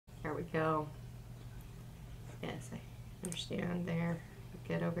we go. Yes, I understand there.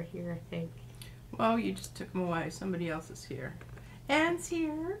 Get over here, I think. Well, you just took them away. Somebody else is here. Anne's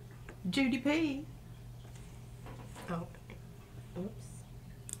here. Judy P. Oh, oops.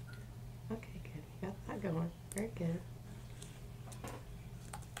 Okay, good. You got that going. Very good.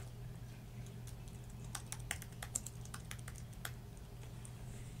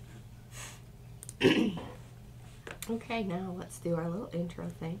 Okay, now let's do our little intro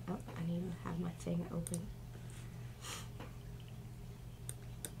thing. Oh, I didn't even have my thing open.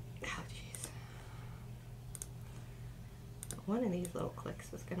 Oh, jeez. One of these little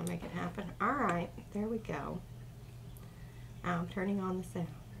clicks was going to make it happen. Alright, there we go. Now I'm turning on the sound.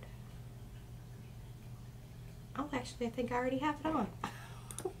 Oh, actually, I think I already have it on.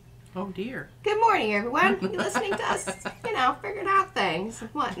 Oh, dear. Good morning, everyone. You listening to us, figuring out things and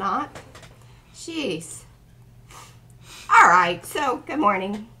whatnot. Jeez. All right, so good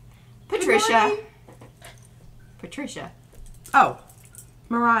morning. Patricia. Good morning. Patricia. Oh,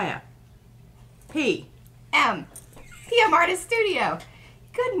 Mariah. P. M. PM Artist Studio.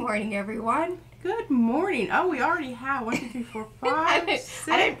 Good morning, everyone. Good morning. Oh, we already have 1, 2, 3, 4, 5,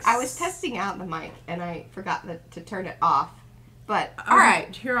 6. I was testing out the mic, and I forgot to turn it off. But, Oh, all right.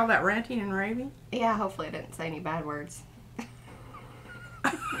 Did you hear all that ranting and raving? Yeah, hopefully I didn't say any bad words.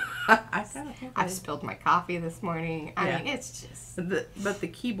 I spilled my coffee this morning. I mean, it's just... But the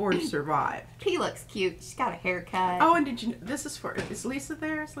keyboard survived. He looks cute. She's got a haircut. Oh, and did you... This is for... Is Lisa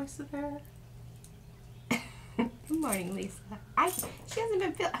there? Is Lisa there? Good morning, Lisa. She hasn't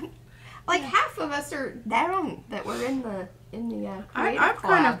been feeling... Like, half of us are down that we're in the I've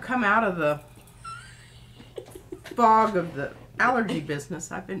kind of come out of the fog of the allergy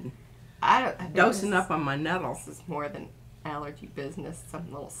business. I've been dosing up on my nettles. This is more than allergy business.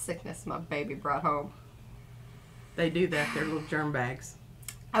 Some little sickness my baby brought home. They do that. They're little germ bags.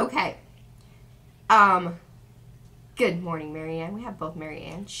 Okay. Good morning, Marianne. We have both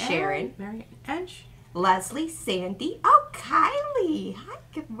Marianne, Sharon, And Leslie, Sandy. Oh, Kylie. Hi,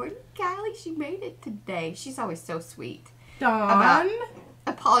 good morning, Kylie. She made it today. She's always so sweet. Dawn. About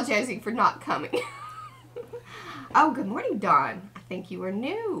apologizing for not coming. Oh, good morning, Dawn. I think you are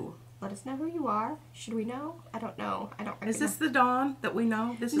new. Let us know who you are. Should we know? I don't know. I don't recognize. Is this the Dawn that we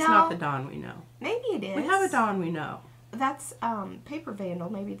know? This is No. not the Dawn we know. Maybe it is. We have a Dawn we know. That's Paper Vandal.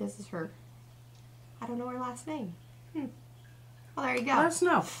 Maybe this is her. I don't know her last name. Well, there you go. Let us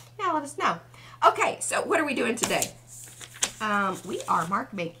know. Yeah, let us know. Okay, so what are we doing today? We are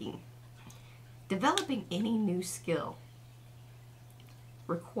mark making. Developing any new skill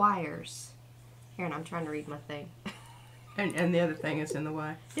requires... Here, and I'm trying to read my thing. And the other thing is in the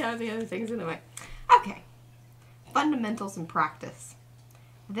way. Yeah, the other thing's in the way. Okay. Fundamentals and practice.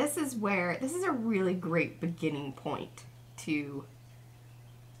 This is a really great beginning point to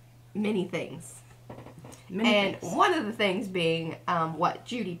many things. One of the things being what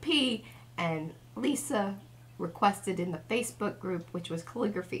Judy P. and Lisa requested in the Facebook group, which was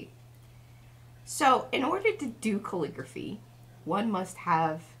calligraphy. So in order to do calligraphy, one must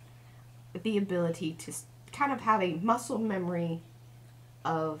have the ability to kind of have a muscle memory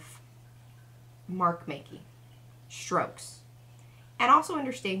of mark making, strokes, and also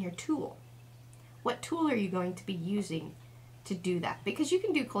understand your tool. What tool are you going to be using to do that? Because you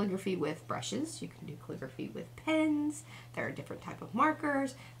can do calligraphy with brushes, you can do calligraphy with pens, there are different types of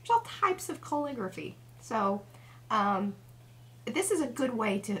markers, there's all types of calligraphy. So this is a good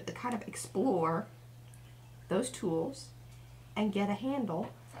way to kind of explore those tools and get a handle.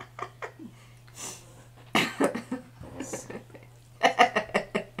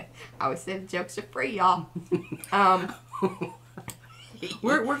 I always say the jokes are free, y'all.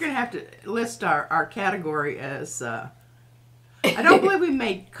 We're going to have to list our category as, I don't believe we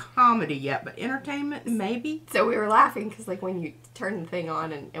made comedy yet, but entertainment, maybe? So we were laughing because, like, when you turn the thing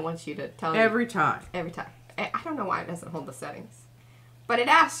on and it wants you to tell Every time. Every time. I don't know why it doesn't hold the settings. But it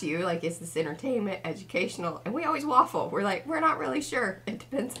asks you, like, is this entertainment, educational? And we always waffle. We're like, we're not really sure. It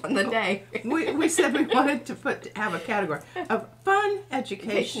depends on the day. we said we wanted to have a category of fun,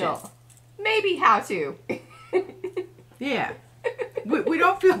 educational. Maybe how to. Yeah. We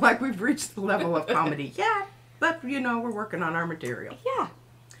don't feel like we've reached the level of comedy yet, but, we're working on our material. Yeah.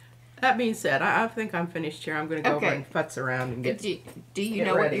 That being said, I think I'm finished here. I'm going to go over and futz around and get Do you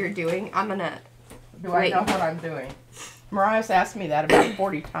know ready. what you're doing? I'm going to... Do I know what I'm doing? Mariah's asked me that about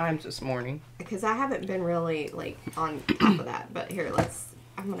 40 times this morning. Because I haven't been really, like, on top of that. But here,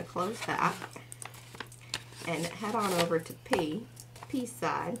 I'm going to close that. And head on over to P's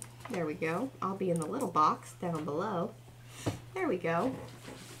side. There we go. I'll be in the little box down below. There we go.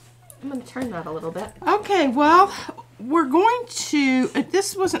 I'm going to turn that a little bit. Okay, well, we're going to,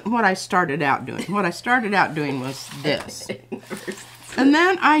 this wasn't what I started out doing. What I started out doing was this. And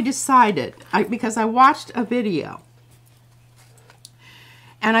then I decided, because I watched a video.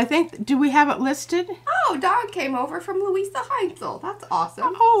 And I think, do we have it listed? Oh, Dawn came over from Louisa Heinzel. That's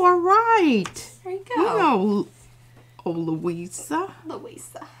awesome. Oh, all right. There you go. You know, Louisa.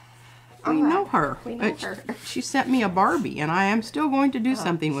 Louisa. We know her. We know her. She sent me a Barbie, and I am still going to do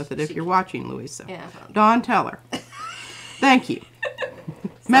something with it if you're watching, Louisa. Yeah. Dawn, tell her. Thank you.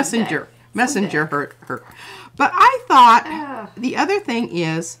 Messenger her. But I thought the other thing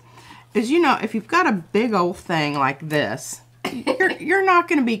is, you know, if you've got a big old thing like this, you're not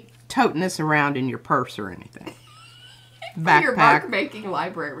going to be toting this around in your purse or anything. Backpack. Your mark making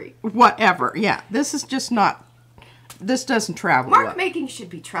library. Whatever. Yeah. This is just not. This doesn't travel well. Mark making should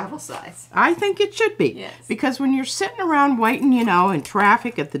be travel size. I think it should be. Yes. Because when you're sitting around waiting, you know, in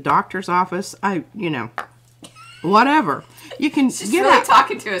traffic at the doctor's office, you know, whatever. You can She's get really out.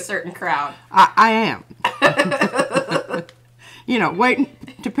 talking to a certain crowd. I am. You know, waiting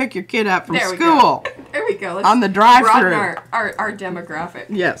to pick your kid up from There we school. go. There we go. Let's on the drive-thru. broaden our demographic.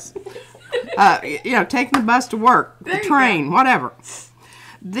 Yes. You know, taking the bus to work, the train, whatever.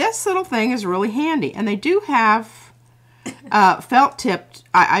 This little thing is really handy. And they do have felt tipped.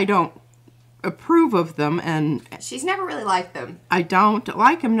 I don't approve of them, and She's never really liked them. I don't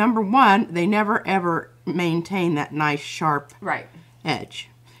like them. Number one, they never ever maintain that nice sharp edge.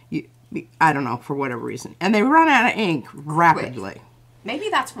 I don't know, for whatever reason. And they run out of ink rapidly. Quick. Maybe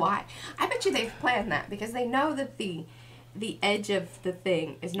that's why. I bet you they've planned that because they know that the edge of the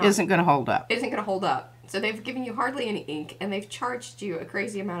thing isn't going to hold up. Isn't going to hold up. So they've given you hardly any ink, and they've charged you a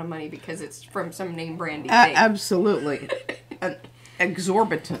crazy amount of money because it's from some name brandy thing. Absolutely. An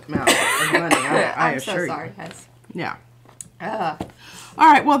exorbitant amount of money, I assure you. I'm so sorry, guys. Yeah. All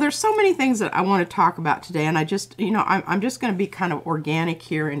right, well, there's so many things that I want to talk about today, and I just, you know, I'm just going to be kind of organic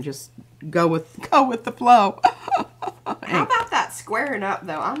here and just go with the flow. How about that squaring up,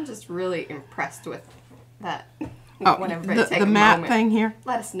 though? I'm just really impressed with that. Whenever the matte thing here?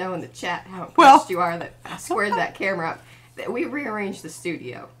 Let us know in the chat how impressed you are that I squared that camera up. That we rearranged the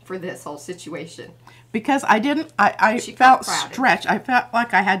studio for this whole situation. Because I felt stretched. I felt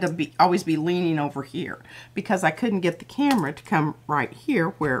like I had to always be leaning over here because I couldn't get the camera to come right here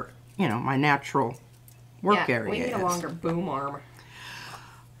where, you know, my natural work area is. We need a longer boom arm.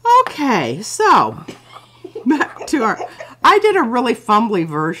 Okay, so back to I did a really fumbly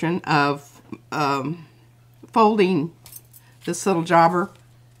version of folding this little jobber.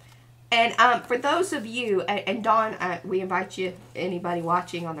 And for those of you, and Dawn, we invite you, anybody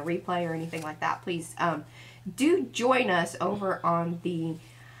watching on the replay or anything like that, please do join us over on the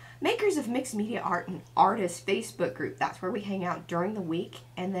Makers of Mixed Media Art and Artists Facebook group. That's where we hang out during the week.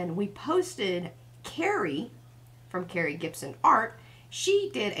 And then we posted Carrie from Carrie Gibson Art.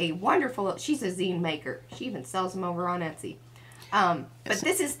 She did a wonderful, she's a zine maker. She even sells them over on Etsy. But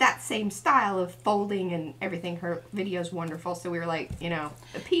this is that same style of folding and everything. Her video's wonderful. So we were like, you know,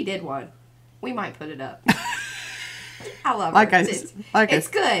 the P did one. We might put it up. I love her. It's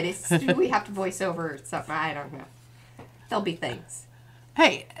good. We have to voice over something. I don't know. There'll be things.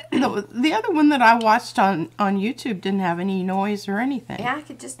 Hey, the other one that I watched on YouTube didn't have any noise or anything. Yeah, I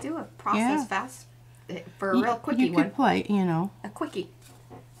could just do a process fast for a real quickie one. You could play, you know. A quickie.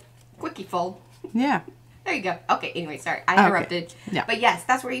 Quickie fold. Yeah. There you go. Okay, anyway, sorry. I interrupted. Okay. Yeah. But yes,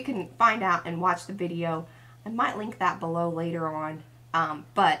 that's where you can find out and watch the video. I might link that below later on.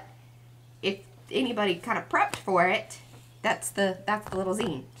 But if anybody kind of prepped for it, that's the little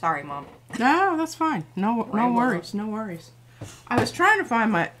zine. Sorry, Mom. No, that's fine. No worries. No worries. I was trying to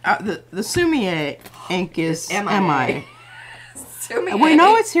find my the Sumi ink is MI. Sumi. We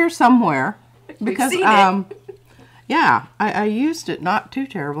know it's here somewhere because We've seen it. Yeah, I used it not too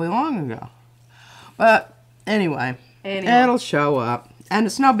terribly long ago. But anyway, it'll show up. And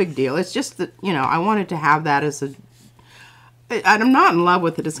it's no big deal. It's just that, you know, I wanted to have that as I'm not in love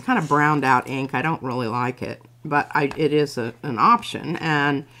with it. It's kind of browned out ink. I don't really like it. But it is an option.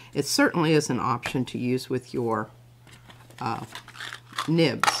 And it certainly is an option to use with your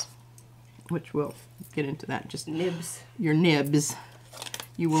nibs. Which we'll get into that. Just nibs. Your nibs.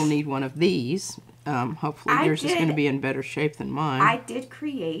 You will need one of these. Hopefully yours is going to be in better shape than mine. I did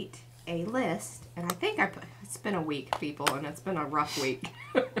create a list, and I think it's been a week, people, and it's been a rough week.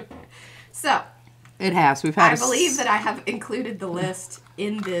 So it has. I believe that I have included the list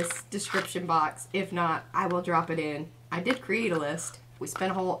in this description box. If not, I will drop it in. I did create a list. We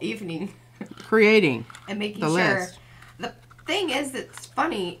spent a whole evening creating and making the sure. List. The thing is that's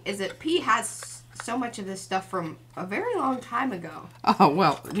funny is that P has so much of this stuff from a very long time ago. Oh,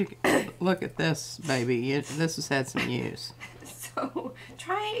 well, you look at this, baby. This has had some use. So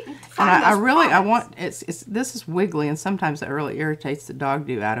try to find And I really, products. I want, this is wiggly, and sometimes that really irritates the dog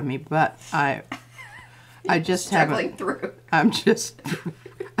do out of me, but I just struggling haven't. through.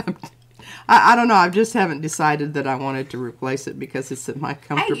 I don't know. I just haven't decided that I wanted to replace it because it's my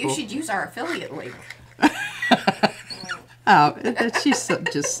comfortable. Hey, you should use our affiliate link. Oh, she's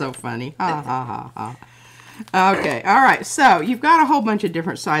just so funny. Ha ha ha ha. Okay, all right. So you've got a whole bunch of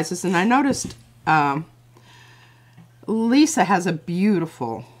different sizes, and I noticed Lisa has a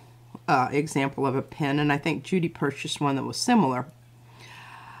beautiful example of a pen, and I think Judy purchased one that was similar.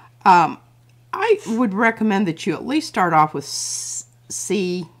 I would recommend that you at least start off with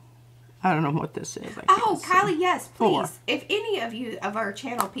C. I don't know what this is. Oh, Kylie, yes, please. 4. If any of you of our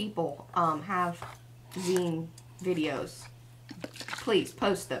channel people have zine videos, please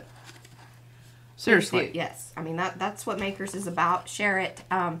post them. Seriously. Please do. Yes. I mean, that's what Makers is about. Share it.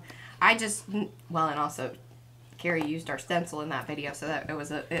 I just, well, and also Carrie used our stencil in that video, so that it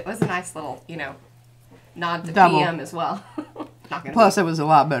was a nice little, nod to Double. PM as well. Not gonna Plus, it was a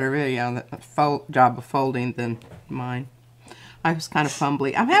lot better video, the job of folding than mine. I was kind of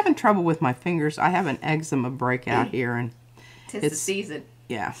fumbly. I'm having trouble with my fingers. I have an eczema breakout here, and Tis the season.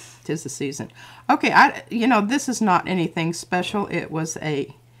 Yeah, 'tis the season. Okay, this is not anything special. It was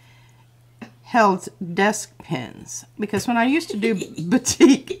a held desk pins, because when I used to do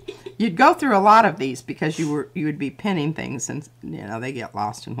boutique, you'd go through a lot of these because you would be pinning things, and they get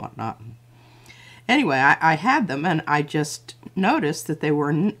lost and whatnot. Anyway, I had them, and I just noticed that they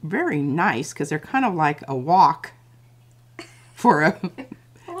were very nice because they're kind of like a walk for a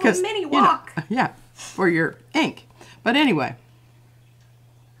little mini walk. Yeah, for your ink. But anyway,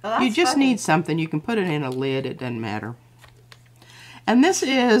 Oh, you just funny. need something. You can put it in a lid. It doesn't matter. And this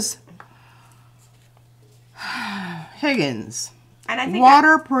is Higgins And I think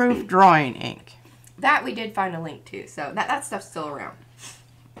waterproof drawing ink. that we did find a link to, so that stuff's still around.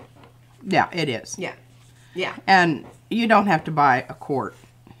 Yeah, it is. Yeah. Yeah. And you don't have to buy a quart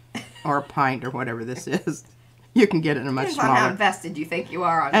or a pint or whatever this is. You can get it in a much Depends on how smaller. invested you think you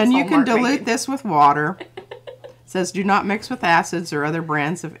are on And this you whole can mark dilute making. this with water. It says do not mix with acids or other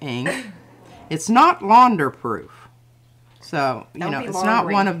brands of ink. It's not launder proof. So, Don't be it's not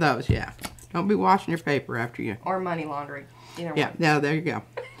laundering. one of those. Yeah. Don't be washing your paper after you. Or money laundering. Either Yeah, one. yeah, there you go.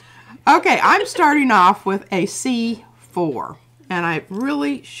 Okay, I'm starting off with a C4. And I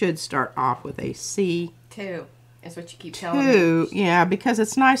really should start off with a C2. 2 is what you keep telling me. Yeah, because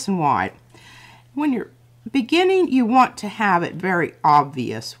it's nice and wide. When you're beginning, you want to have it very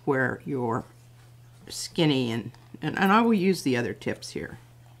obvious where you're skinny, and I will use the other tips here.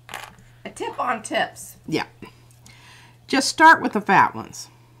 A tip on tips. Yeah. Just start with the fat ones.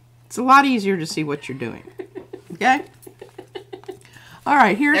 It's a lot easier to see what you're doing. Okay? All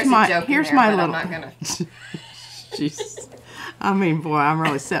right, here's There's my a joke here's in there, my but little I'm not gonna Jesus. I mean, boy, I'm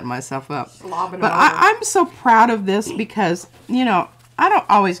really setting myself up. slobbing But them over. I'm so proud of this because, I don't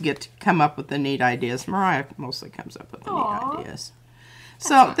always get to come up with the neat ideas. Mariah mostly comes up with the Aw. neat ideas.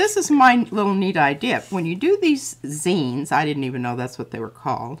 So this is my little neat idea. When you do these zines, I didn't even know that's what they were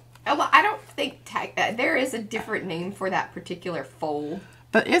called. Oh, well, I don't think there is a different name for that particular fold.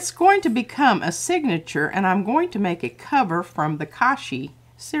 But it's going to become a signature, and I'm going to make a cover from the Kashi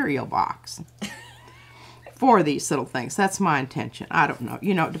cereal box for these little things. That's my intention. I don't know.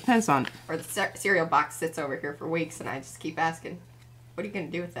 It depends on... Or the cereal box sits over here for weeks, and I just keep asking, what are you going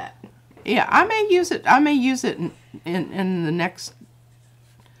to do with that? Yeah, I may use it. I may use it in the next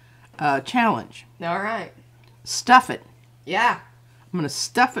challenge. All right. Stuff it. Yeah. I'm going to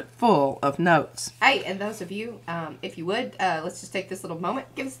stuff it full of notes. Hey, and those of you, if you would, let's just take this little moment.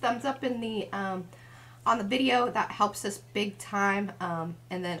 Give us a thumbs up in the on the video. That helps us big time.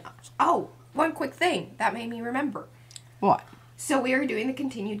 And then, one quick thing. That made me remember. What? So we are doing the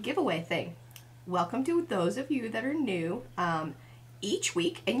continued giveaway thing. Welcome to those of you that are new each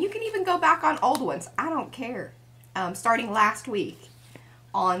week. And you can even go back on old ones. I don't care. Starting last week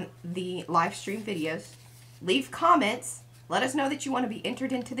on the live stream videos. Leave comments. Let us know that you want to be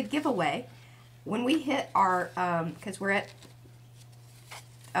entered into the giveaway. When we hit our, because we're at,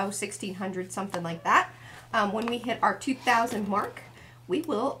 1,600, something like that. When we hit our 2,000 mark, we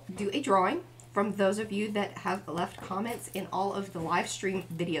will do a drawing from those of you that have left comments in all of the live stream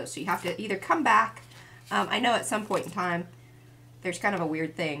videos. So you have to either come back. I know at some point in time, there's kind of a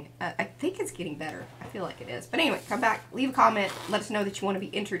weird thing. I think it's getting better. I feel like it is. But anyway, come back, leave a comment. Let us know that you want to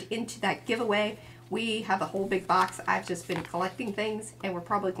be entered into that giveaway. We have a whole big box. I've just been collecting things, and we're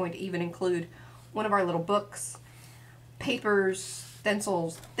probably going to even include one of our little books, papers,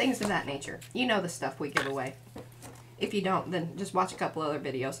 stencils, things of that nature. You know the stuff we give away. If you don't, then just watch a couple other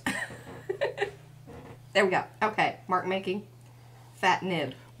videos. There we go. Okay, mark making. Fat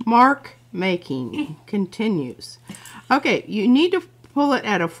nib. Mark making continues. Okay, you need to pull it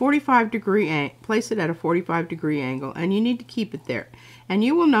at a 45-degree place it at a 45-degree angle, and you need to keep it there. And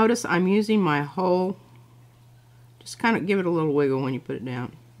you will notice I'm using my whole, just kind of give it a little wiggle when you put it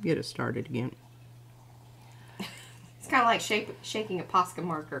down. Get it started again. It's kind of like shaking a Posca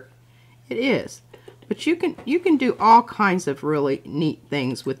marker. It is. But you can do all kinds of really neat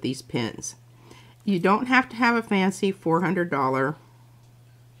things with these pens. You don't have to have a fancy $400,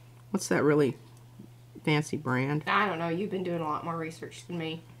 what's that really fancy brand? I don't know. You've been doing a lot more research than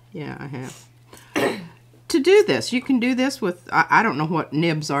me. Yeah, I have. To do this, you can do this with, I don't know what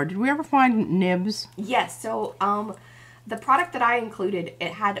nibs are. Did we ever find nibs? Yes. So, the product that I included,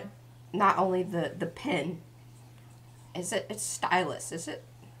 it had not only the pen. It's stylus, is it?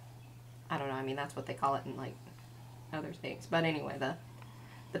 I don't know. I mean, that's what they call it in, like, other things. But anyway,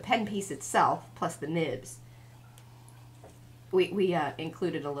 the pen piece itself, plus the nibs, we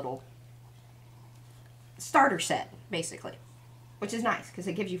included a little starter set, basically, which is nice because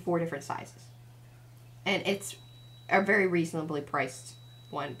it gives you 4 different sizes. And it's a very reasonably priced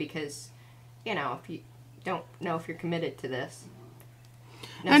one because, you know, if you don't know if you're committed to this.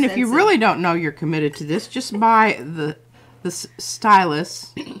 No, and if you really don't know you're committed to this, just buy the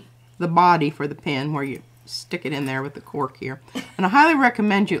stylus, the body for the pen where you stick it in there with the cork here. And I highly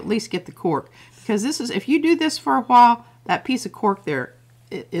recommend you at least get the cork because this is, if you do this for a while, that piece of cork there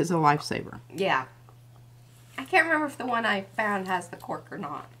is a lifesaver. Yeah. I can't remember if the one I found has the cork or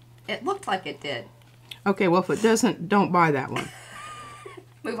not. It looked like it did. Okay, well, if it doesn't, don't buy that one.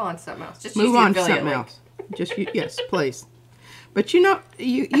 Move on to something else. Just move on to something else. Just yes, please. But you know,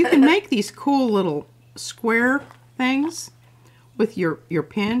 you can make these cool little square things with your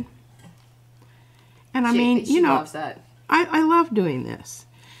pen. And I mean, you know, loves that. I love doing this.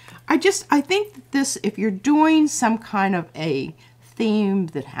 I think that this, if you're doing some kind of a theme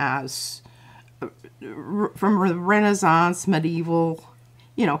that has from the Renaissance, medieval,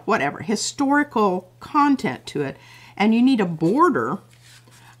 you know, whatever, historical content to it, and you need a border,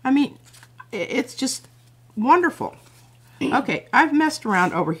 I mean, it's just wonderful. Okay, I've messed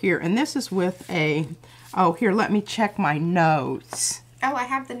around over here, and this is with a, oh, here, let me check my notes. Oh, I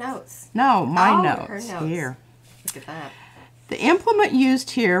have the notes. No, my notes. Her notes. Here. Look at that. The implement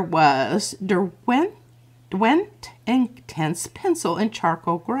used here was Derwent Intense Pencil in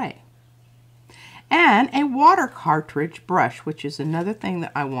Charcoal Gray. And a water cartridge brush, which is another thing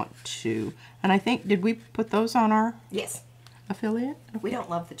that I want to, and I think, did we put those on our Yes. affiliate? We don't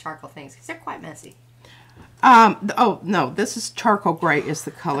love the charcoal things because they're quite messy. Oh, no, this is charcoal gray is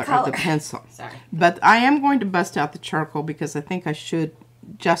the color of the pencil. Sorry. But I am going to bust out the charcoal because I think I should,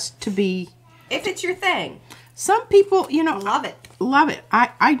 just to be... If it's your thing. Some people, you know... Love it. Love it.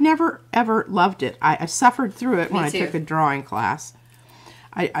 I never, ever loved it. I suffered through it when I took a drawing class.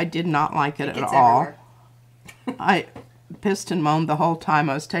 I did not like it at all. I pissed and moaned the whole time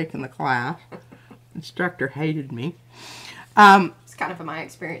I was taking the class. Instructor hated me. It's kind of my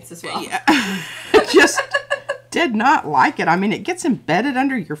experience as well. Yeah. Just did not like it. I mean, it gets embedded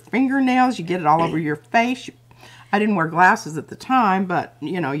under your fingernails. You get it all over your face. I didn't wear glasses at the time, but,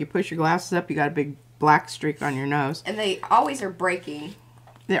 you know, you push your glasses up, you got a big black streak on your nose. And they always are breaking.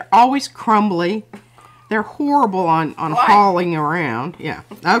 They're always crumbly. They're horrible on hauling around. Yeah.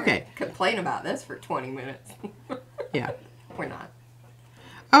 Okay. Complain about this for 20 minutes. Yeah. We're not.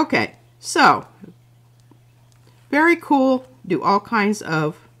 Okay. So, very cool. Do all kinds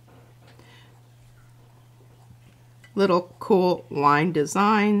of little cool line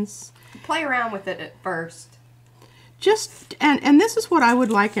designs. Play around with it at first. Just, and this is what I would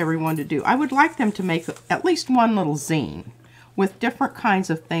like everyone to do. I would like them to make at least one little zine with different kinds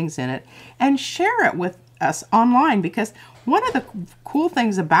of things in it and share it with us online, because one of the cool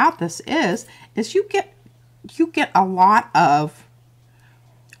things about this is you get a lot of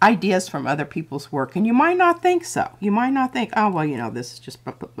ideas from other people's work, and you might not think so. You might not think, oh, well, you know, this is just...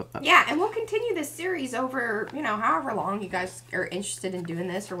 Blah, blah, blah, blah. Yeah, and we'll continue this series over, you know, however long you guys are interested in doing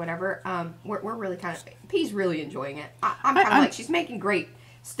this or whatever. We're really kind of... P's really enjoying it. I'm kind of like, she's making great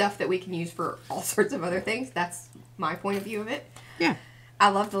stuff that we can use for all sorts of other things. That's my point of view of it. Yeah. I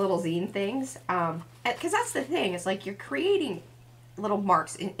love the little zine things. Because that's the thing. It's like you're creating little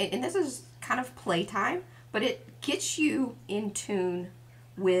marks. And this is kind of playtime, but it gets you in tune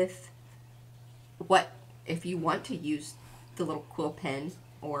with what, if you want to use the little quill pen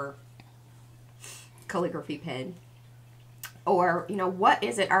or calligraphy pen, or, you know, what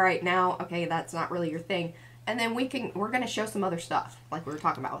is it? All right, now, okay, that's not really your thing. And then we're going to show some other stuff, like we were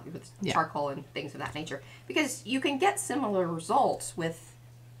talking about with charcoal and things of that nature. Because you can get similar results with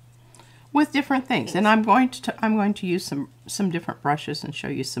different things. And I'm going to use some different brushes and show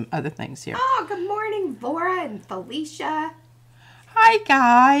you some other things here. Oh, good morning, Vora and Felicia. Hi,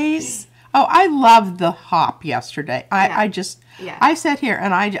 guys. Oh, I loved the hop yesterday. I sat here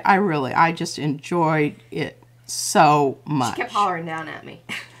and I just enjoyed it so much. She kept hollering down at me.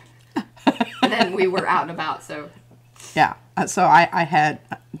 And then we were out and about, so. Yeah, so I had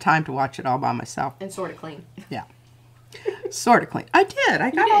time to watch it all by myself. And sort of clean. Yeah. Sort of clean. I did.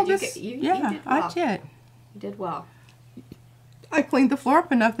 I got all this. You did well. I did. You did well. I cleaned the floor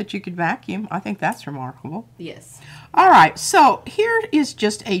up enough that you could vacuum. I think that's remarkable. Yes. All right, so here is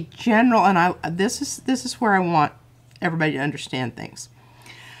just a general, and this is where I want everybody to understand things.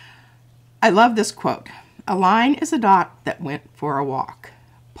 I love this quote. A line is a dot that went for a walk.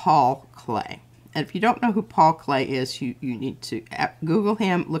 Paul Klee. And if you don't know who Paul Klee is, you need to Google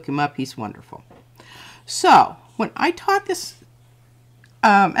him, look him up. He's wonderful. So when I taught this,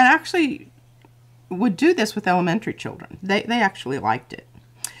 and actually would do this with elementary children, they actually liked it.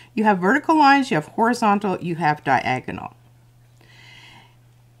 You have vertical lines, you have horizontal, you have diagonal.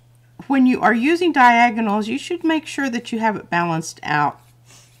 When you are using diagonals, you should make sure that you have it balanced out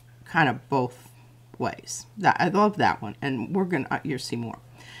kind of both ways. I love that one, and you'll see more.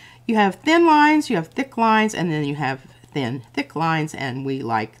 You have thin lines, you have thick lines, and then you have thin, thick lines, and we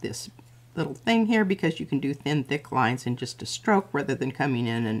like this little thing here because you can do thin, thick lines in just a stroke rather than coming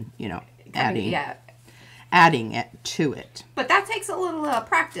in and, adding it to it. But that takes a little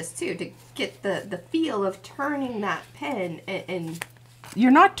practice, too, to get the feel of turning that pen and...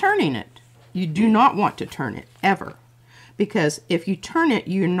 You're not turning it. You do not want to turn it, ever. Because if you turn it,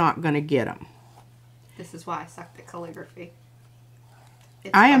 you're not going to get them. This is why I sucked at calligraphy.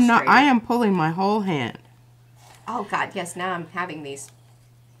 I am pulling my whole hand. Oh, God, yes. Now I'm having these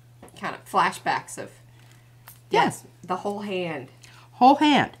kind of flashbacks of... Yes, the whole hand. Whole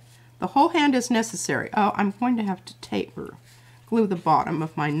hand. The whole hand is necessary. Oh, I'm going to have to tape or glue the bottom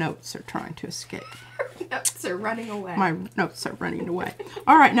of my notes are trying to escape. Notes are running away. My notes are running away.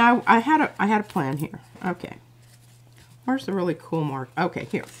 All right, now I had a plan here. Okay. Where's the really cool mark? Okay,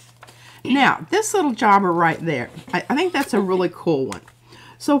 here. Now, this little jobber right there, I think that's a really cool one.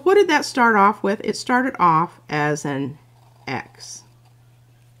 So what did that start off with? It started off as an X.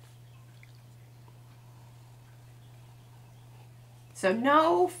 So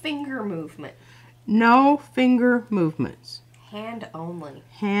no finger movement. No finger movements. Hand only.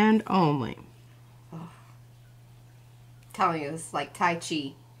 Hand only. Oh. I'm telling you, it's like Tai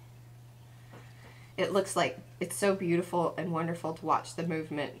Chi. It looks like it's so beautiful and wonderful to watch the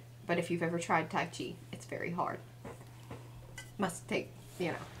movement. But if you've ever tried Tai Chi, it's very hard. Must take,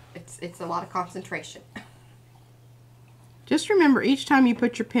 it's a lot of concentration. Just remember, each time you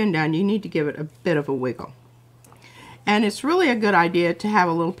put your pen down, you need to give it a bit of a wiggle. And it's really a good idea to have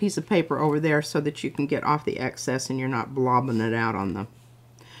a little piece of paper over there so that you can get off the excess and you're not blobbing it out on them.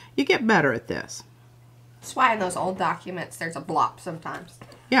 You get better at this. That's why in those old documents there's a blop sometimes.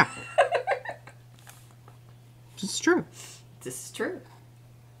 Yeah. It's true. This is true.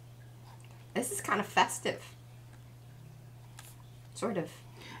 This is kind of festive. Sort of.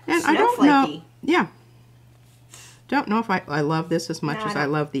 And I don't know. Yeah. Don't know if I love this as much as I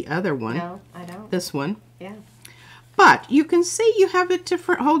love the other one. No, I don't. This one. Yeah. But you can see you have a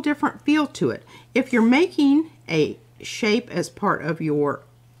whole different feel to it. If you're making a shape as part of your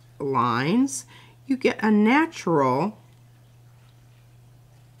lines, you get a natural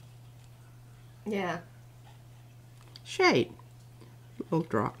shade. A little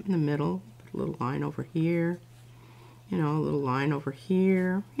drop in the middle, put a little line over here, a little line over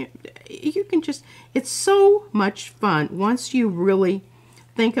here. You can just, it's so much fun once you really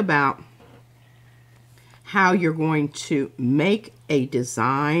think about how you're going to make a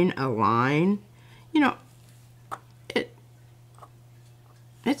design, a line.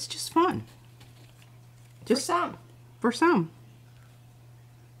 It's just fun. Just for some.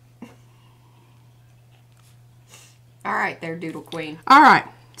 All right, there, Doodle Queen. All right,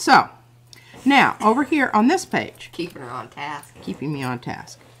 so now over here on this page, keeping her on task, keeping me on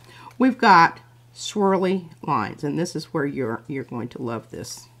task. We've got swirly lines, and this is where you're going to love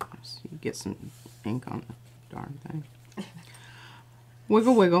this. So you get some ink on the darn thing.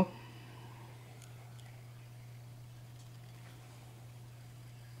 Wiggle, wiggle.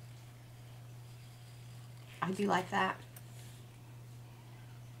 I do like that.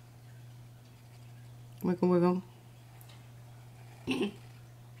 Wiggle, wiggle. And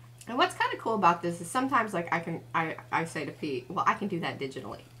what's kind of cool about this is sometimes, like, I say to Pete, well, I can do that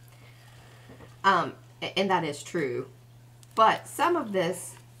digitally. and that is true. But some of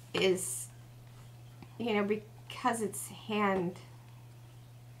this is, you know, because it's hand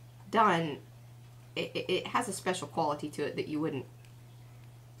done, it has a special quality to it that you wouldn't,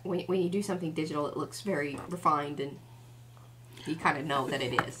 when you do something digital, it looks very refined and you kind of know that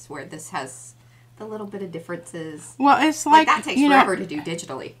it is, where this has the little bit of differences. Well, it's like that takes forever to do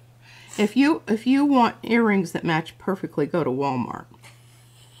digitally. If you want earrings that match perfectly, go to Walmart.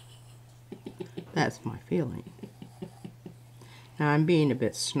 That's my feeling. Now I'm being a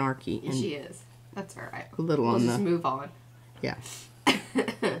bit snarky. And she is. That's all right. A little we'll on just the move on. Yeah.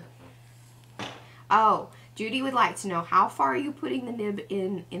 Oh, Judy would like to know, how far are you putting the nib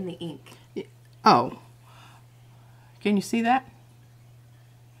in the ink? Oh. Can you see that?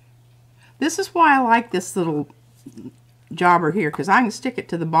 This is why I like this little jobber here, because I can stick it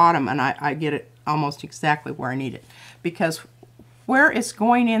to the bottom and I get it almost exactly where I need it. Because where it's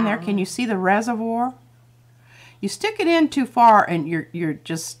going in there, can you see the reservoir? You stick it in too far and you're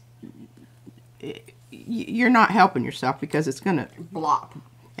just, you're not helping yourself, because it's going to blop.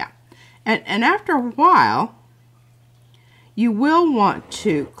 Yeah. And after a while, you will want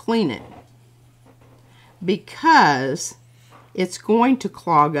to clean it, because it's going to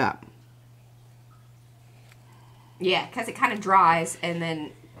clog up. Yeah, because it kind of dries and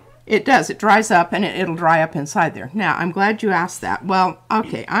then... It does. It dries up and it'll dry up inside there. Now, I'm glad you asked that. Well,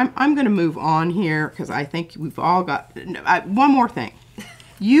 okay, I'm going to move on here, because I think we've all got... one more thing.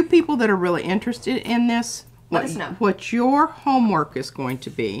 You people that are really interested in this, let us know what your homework is going to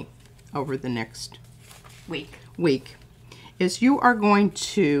be over the next week is you are going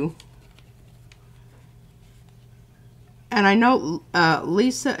to... And I know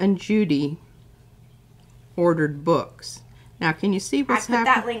Lisa and Judy ordered books. Now, can you see what's happening?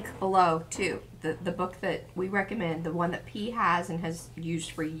 I put that link below, too. The book that we recommend, the one that P has and has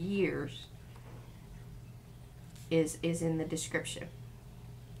used for years, is in the description.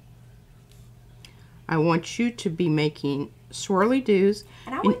 I want you to be making swirly doos.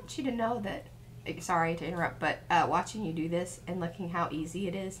 And I want you to know that, sorry to interrupt, but watching you do this and looking how easy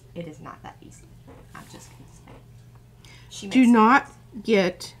it is not that easy. I'm just going to say. Do not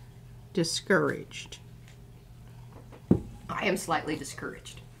get discouraged. I am slightly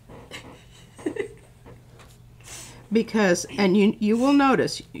discouraged. Because, and you will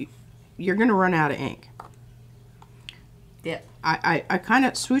notice, you're going to run out of ink. Yeah. I kind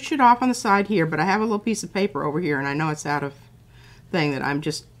of swoosh it off on the side here, but I have a little piece of paper over here, and I know it's out of thing that I'm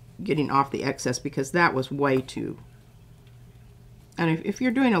just getting off the excess, because that was way too. And if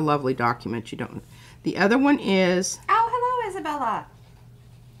you're doing a lovely document, you don't. The other one is... Oh, hello, Isabella.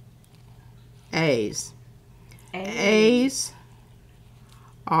 A's. A's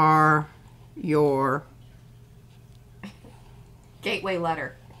are your gateway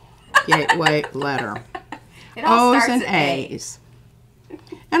letter. Gateway letter. It all O's starts and at A's.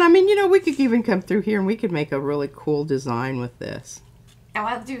 And I mean, you know, we could even come through here and we could make a really cool design with this. Oh,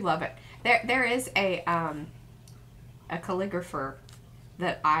 I do love it. There is a calligrapher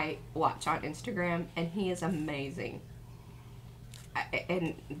that I watch on Instagram, and he is amazing.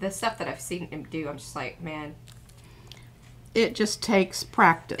 And the stuff that I've seen him do, I'm just like, man. It just takes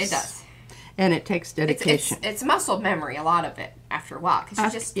practice. It does. And it takes dedication. It's muscle memory, a lot of it, after a while. Because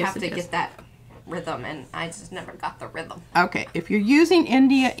you just have to is. get that rhythm, and I just never got the rhythm. Okay, if you're using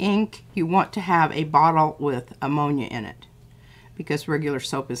India ink, you want to have a bottle with ammonia in it, because regular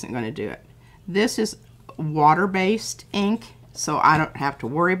soap isn't going to do it. This is water-based ink, so I don't have to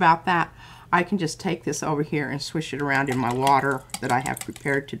worry about that. I can just take this over here and swish it around in my water that I have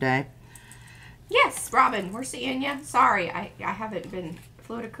prepared today. Yes, Robin, we're seeing you. Sorry, I haven't been...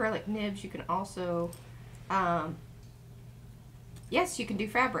 Float acrylic nibs, you can also... yes, you can do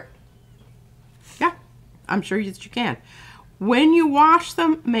fabric. Yeah, I'm sure that you can. When you wash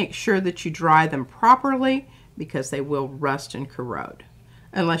them, make sure that you dry them properly, because they will rust and corrode.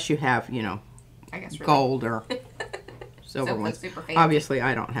 Unless you have, you know, I guess gold or silver ones. Super fancy. Obviously,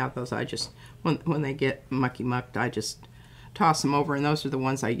 I don't have those. I just, when they get mucky mucked, I just toss them over, and those are the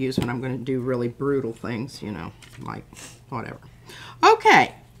ones I use when I'm going to do really brutal things, you know, like whatever.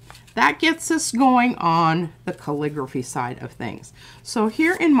 Okay, that gets us going on the calligraphy side of things. So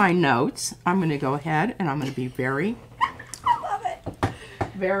here in my notes, I'm going to go ahead and I'm going to be very... I love it.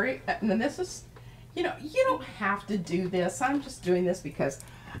 Very, and this is, you know, you don't have to do this. I'm just doing this because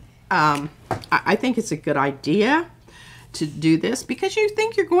I think it's a good idea to do this, because you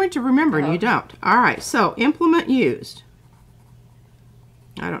think you're going to remember and you don't. All right, so implement used.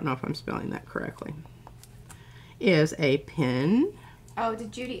 I don't know if I'm spelling that correctly. Is a pen. Oh,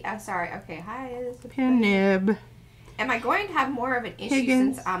 did Judy? I'm sorry. Okay, hi. Pen nib. Am I going to have more of an issue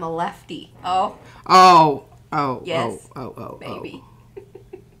Higgins. since I'm a lefty? Oh. Yes. Maybe.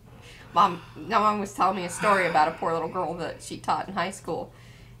 Mom was telling me a story about a poor little girl that she taught in high school,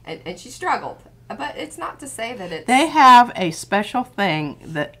 and she struggled. But it's not to say that it's... They have a special thing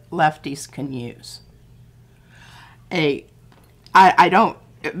that lefties can use. I don't...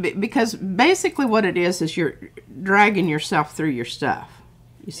 Because basically what it is you're dragging yourself through your stuff.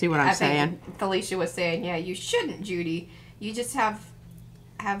 You see what I'm saying? Felicia was saying, yeah, you shouldn't, Judy. You just have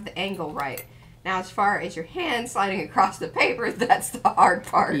the angle right. Now, as far as your hand sliding across the paper, that's the hard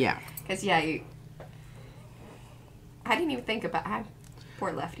part. Yeah. Because, yeah, I didn't even think about...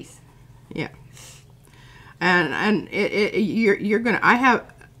 Poor lefties. Yeah. And you're going to... I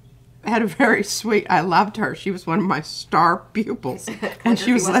had a very sweet... I loved her. She was one of my star pupils. And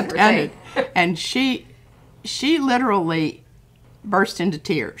she was left-handed. And she literally burst into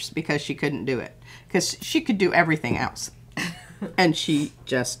tears because she couldn't do it. Because she could do everything else. And she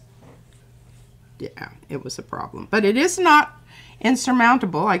just... Yeah, it was a problem. But it is not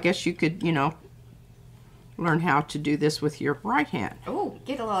insurmountable. I guess you could, learn how to do this with your right hand. Oh,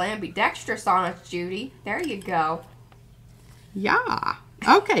 get a little ambidextrous on us, Judy. There you go. Yeah.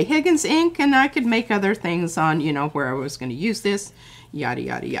 Okay, Higgins ink, and I could make other things on, where I was going to use this, yada,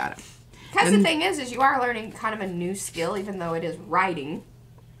 yada, yada. Because the thing is you are learning kind of a new skill, even though it is writing.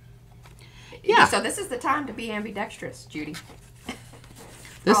 Yeah. So this is the time to be ambidextrous, Judy.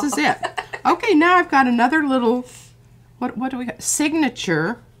 This is it. Okay, now I've got another little, what do we got?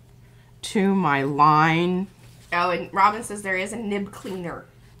 Signature to my line. Oh, and Robin says there is a nib cleaner.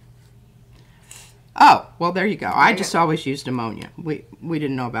 Oh, well, there you go. I just always used ammonia. We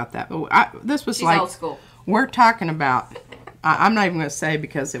didn't know about that. But this was She's like, old school. We're talking about, I'm not even going to say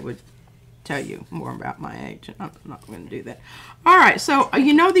because it would tell you more about my age. I'm not going to do that. All right, so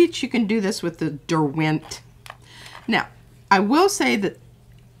you know that you can do this with the Derwent. Now, I will say that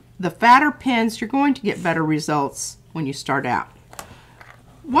the fatter pens, you're going to get better results when you start out.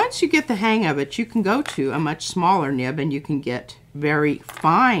 Once you get the hang of it, you can go to a much smaller nib and you can get very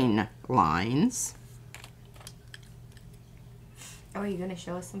fine lines. Oh, are you going to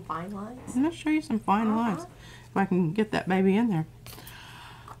show us some fine lines? I'm going to show you some fine lines. If I can get that baby in there.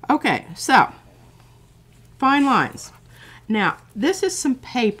 Okay, so, fine lines. Now, this is some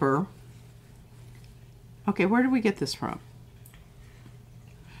paper. Okay, where did we get this from?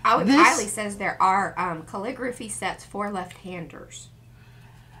 Oh, Kylie says there are calligraphy sets for left-handers.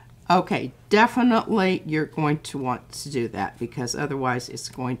 Okay, definitely you're going to want to do that because otherwise it's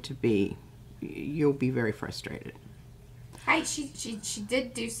going to be, you'll be very frustrated. Hey, she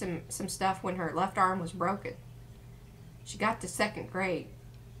did do some stuff when her left arm was broken. She got to 2nd grade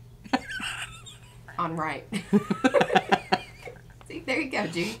on right. See, there you go,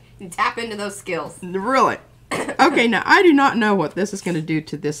 Judy. You can tap into those skills. Really? Okay, now I do not know what this is going to do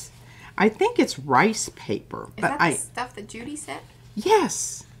to this. I think it's rice paper. Is that the stuff that Judy said?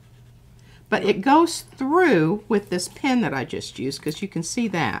 Yes. But it goes through with this pen that I just used because you can see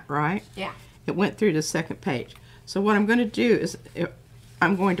that, right? Yeah. It went through the 2nd page. So what I'm going to do is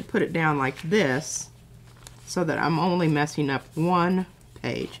I'm going to put it down like this so that I'm only messing up 1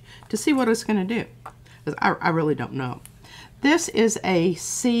 page to see what it's going to do. Because I really don't know. This is a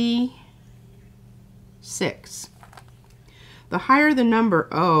C6. The higher the number,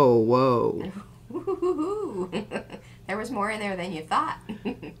 oh, whoa. There was more in there than you thought.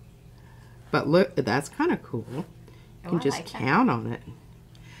 But look, that's kind of cool. You can just like count on it.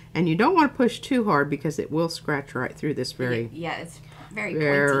 And you don't want to push too hard because it will scratch right through this very... Yeah, it's very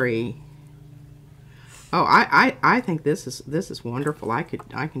pointy. Oh, I think this is wonderful. I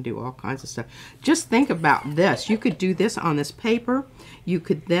can do all kinds of stuff. Just think about this. You could do this on this paper. You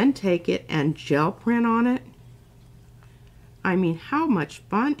could then take it and gel print on it. I mean, how much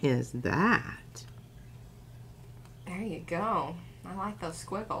fun is that? There you go. I like those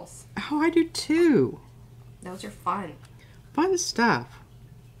squiggles. Oh, I do too. Those are fun. Fun stuff.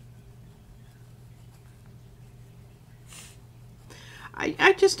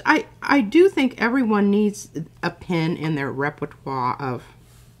 I do think everyone needs a pen in their repertoire of,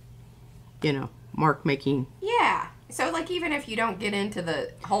 mark making. Yeah. So, like, even if you don't get into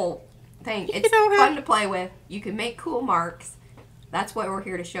the whole thing, it's fun to play with. You can make cool marks. That's what we're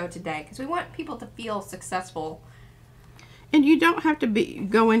here to show today because we want people to feel successful. And you don't have to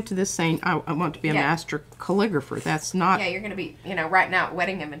go into this saying, I want to be a master calligrapher. That's not... Yeah, you're going to be, writing out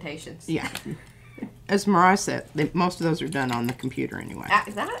wedding invitations. Yeah. As Mariah said, most of those are done on the computer anyway.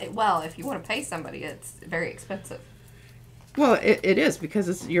 Well, if you want to pay somebody, it's very expensive. Well, it is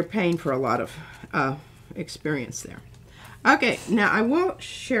because you're paying for a lot of experience there. Okay, now I will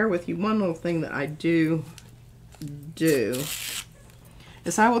share with you one little thing that I do do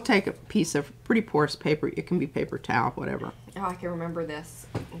is I will take a piece of pretty porous paper. It can be paper towel, whatever. Oh, I can remember this.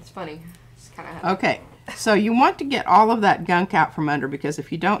 It's funny. It's kind of okay. So you want to get all of that gunk out from under, because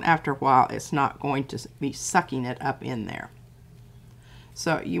if you don't, after a while, it's not going to be sucking it up in there.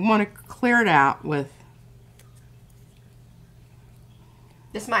 So you want to clear it out with...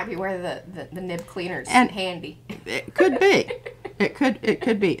 This might be where the nib cleaner's handy. It could be. It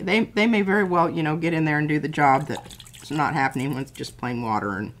could be. They may very well, you know, get in there and do the job that's not happening with just plain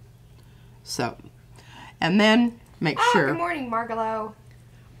water and soap. And then make sure... Good morning, Margalo.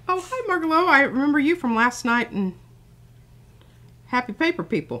 Oh, hi, Margalo. I remember you from last night and Happy Paper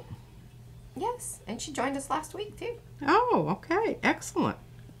People. Yes, and she joined us last week, too. Oh, okay. Excellent.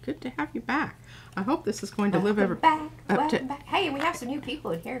 Good to have you back. I hope this is going to live ever... Welcome back. Hey, and we have some new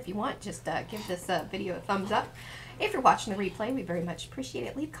people in here. If you want, just give this video a thumbs up. If you're watching the replay, we very much appreciate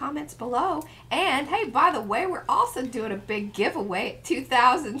it. Leave comments below. And, hey, by the way, we're also doing a big giveaway at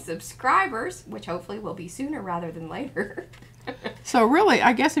 2,000 subscribers, which hopefully will be sooner rather than later. So really,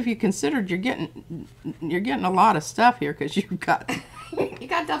 I guess if you considered, you're getting a lot of stuff here, because you've got you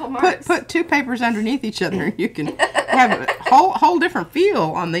got double marks. Put two papers underneath each other, and you can have a whole different feel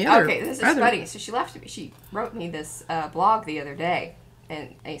on the other. Okay, this is funny. So she wrote me this blog the other day,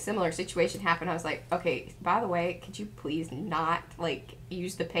 and a similar situation happened. I was like, okay, by the way, could you please not like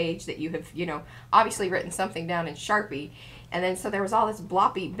use the page that you have, you know, obviously written something down in Sharpie. And then, so there was all this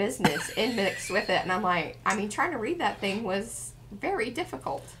bloppy business in mixed with it. And I'm like, I mean, trying to read that thing was very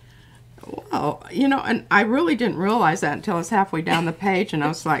difficult. Well, you know, and I really didn't realize that until I was halfway down the page. And I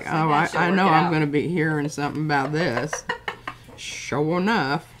was like, oh, I know I'm going to be hearing something about this. Sure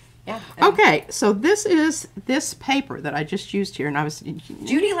enough. Yeah. Okay, so this is this paper that I just used here. And I was...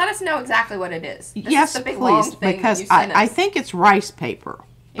 Judy, let us know exactly what it is. Yes, is the big please, long thing because you sent us. I think it's rice paper.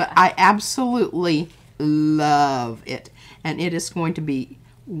 But Yeah. I absolutely love it. And it is going to be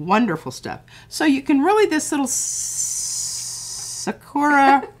wonderful stuff. So you can really, this little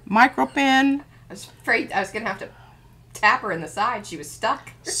Sakura micro pen. I was afraid I was going to have to tap her in the side. She was stuck.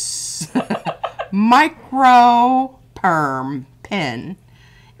 Micro perm pen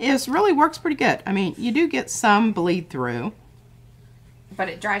really works pretty good. I mean, you do get some bleed through. But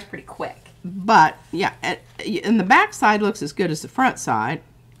it dries pretty quick. But, yeah, and the back side looks as good as the front side.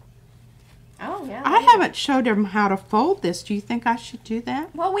 Oh, yeah. I haven't showed them how to fold this. Do you think I should do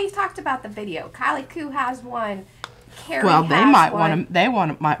that? Well, we talked about the video. Kylie Koo has one. Carrie Well, they has might one.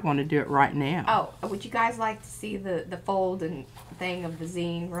 might want to do it right now. Oh, would you guys like to see the fold and thing of the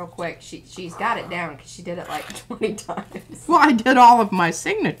zine real quick? She's got it down because she did it like 20 times. Well, I did all of my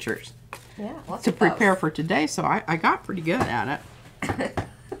signatures Yeah, let's to prepare for today, so I got pretty good at it.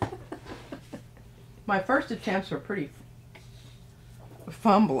 My first attempts were pretty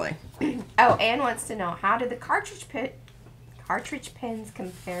fumbly. Oh, Anne wants to know, how did the cartridge pens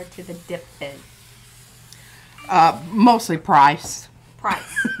compare to the dip pen? Mostly price.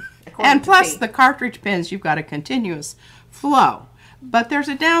 Price. And plus the cartridge pens, you've got a continuous flow. But there's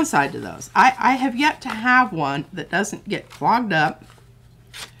a downside to those. I have yet to have one that doesn't get clogged up,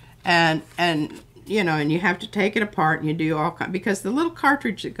 and you know, and you have to take it apart and you do all kinds, because the little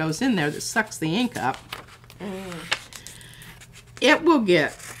cartridge that goes in there that sucks the ink up, it will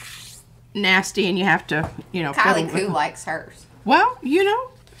get nasty, and you have to, you know. Kylie Koo likes hers. Well, you know,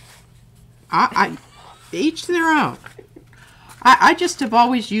 I each to their own. I just have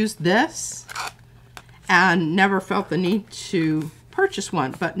always used this and never felt the need to purchase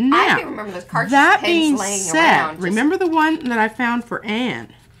one. But now, I can remember those cartridge that pens being laying said, around. remember the one that I found for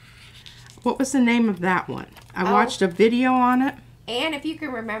Anne? What was the name of that one? I watched a video on it. Anne, if you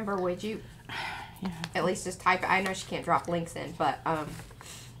can remember, would you at least just type it? I know she can't drop links in, but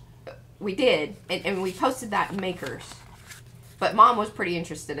we did, and we posted that in Makers. But Mom was pretty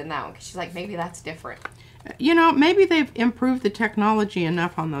interested in that one because she's like, maybe that's different. You know, maybe they've improved the technology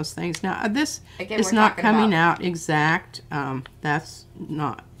enough on those things. Now, this is not coming out exact. That's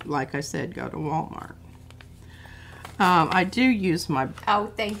not, like I said, go to Walmart. I do use my...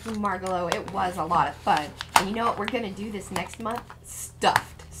 Oh, thank you, Margalo. It was a lot of fun. And you know what we're going to do this next month?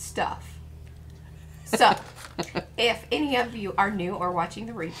 Stuffed stuff. So, if any of you are new or watching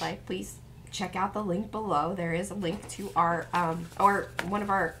the replay, please check out the link below. There is a link to our, or one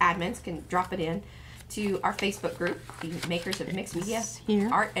of our admins can drop it in, to our Facebook group, the Makers of Mixed Media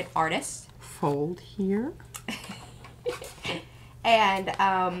Art and Artists. Fold here.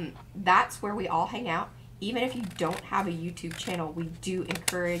 And that's where we all hang out. Even if you don't have a YouTube channel, we do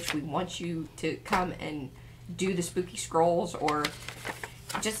encourage, we want you to come and do the spooky scrolls, or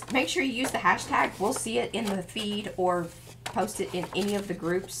just make sure you use the hashtag. We'll see it in the feed or post it in any of the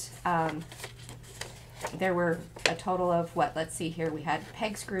groups. there were a total of what? Let's see here. We had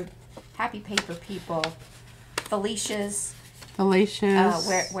Peg's group, Happy Paper People, Felicia's,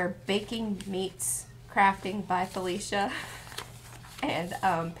 where baking meets crafting by Felicia, and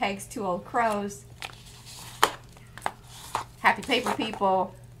Peg's Two Old Crows, Happy Paper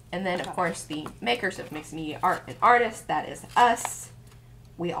People, and then of course the makers of mixed media art and artists. That is us.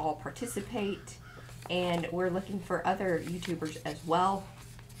 We all participate, and we're looking for other YouTubers as well.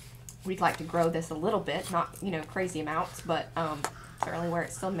 We'd like to grow this a little bit, not, you know, crazy amounts, but certainly where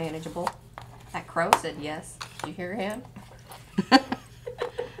it's still manageable. That crow said yes. Did you hear him?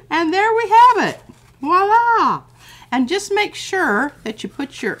 And there we have it. Voila! And just make sure that you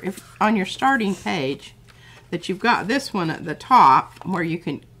put your, on your starting page, that you've got this one at the top where you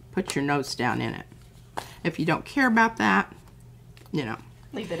can put your notes down in it. If you don't care about that, you know,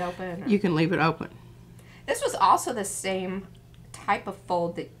 leave it open. You can leave it open. This was also the same type of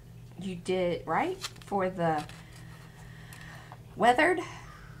fold that you did, right? For the weathered?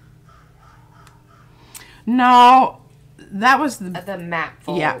 No, that was the map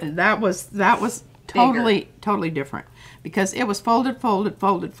fold. Yeah, that was totally different, because it was folded,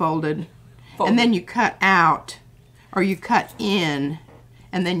 and then you cut out, or you cut in,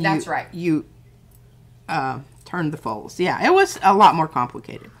 and then That's right. you turned the folds. Yeah, it was a lot more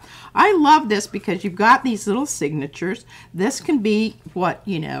complicated. I love this because you've got these little signatures. This can be what,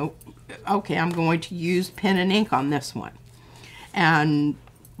 you know, okay, I'm going to use pen and ink on this one, and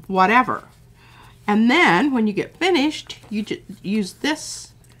whatever. And then when you get finished, you just use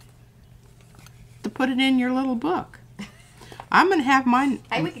this to put it in your little book. I'm gonna have mine.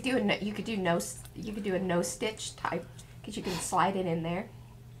 Hey, we could do a you could do a no stitch type, because you can slide it in there.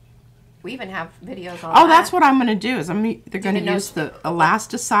 We even have videos on. Oh, that's what I'm gonna do. Is they're gonna use the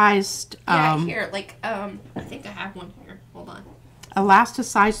elasticized. Yeah, here, like I think I have one here. Hold on.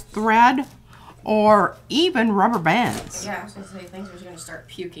 Elasticized thread, or even rubber bands. Yeah, I was gonna say things are gonna start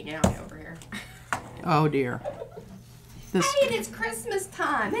puking out over here. Oh dear. Hey, it's Christmas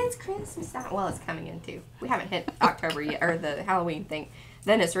time. It's Christmas time. Well, it's coming in too. We haven't hit October yet, or the Halloween thing.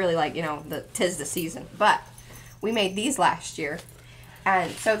 Then it's really like, you know, tis the season. But we made these last year.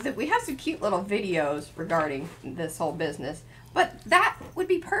 And so we have some cute little videos regarding this whole business. But that would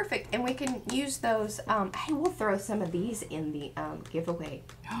be perfect. And we can use those. Hey, we'll throw some of these in the giveaway.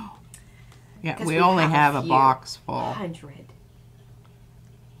 Yeah, we only have a box full. 100.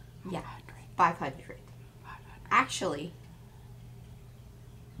 Yeah, 500. Actually,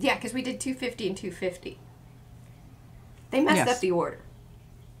 yeah, because we did 250 and 250. They messed up the order.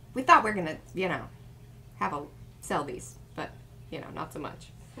 We thought we were gonna, you know, sell these, but you know, not so much.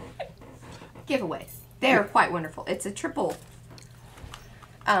 Giveaways. They are quite wonderful. It's a triple.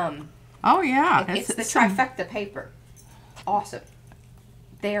 Oh yeah, it's the trifecta paper. Awesome.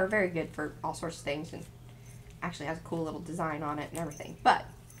 They are very good for all sorts of things, and actually has a cool little design on it and everything. But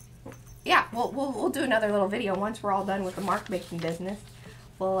yeah, we'll do another little video once we're all done with the mark making business.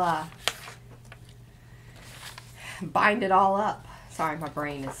 We'll bind it all up. Sorry, my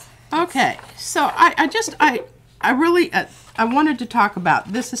brain is. Okay, so I really wanted to talk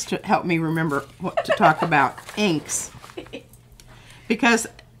about this, is to help me remember what to talk about inks, because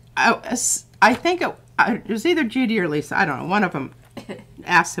I think it was either Judy or Lisa, I don't know, one of them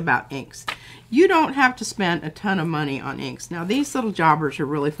asked about inks. You don't have to spend a ton of money on inks. Now, these little jobbers are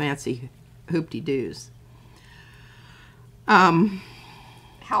really fancy hoopty-doos.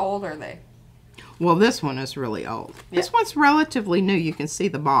 How old are they? Well, this one is really old. Yeah. This one's relatively new. You can see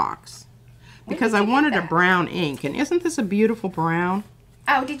the box. Because I wanted a brown ink. And isn't this a beautiful brown?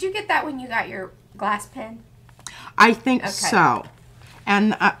 Oh, did you get that when you got your glass pen? I think so.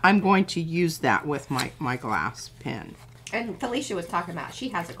 And I'm going to use that with my glass pen. And Felicia was talking about, she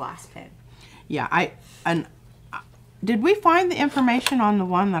has a glass pen. Yeah, did we find the information on the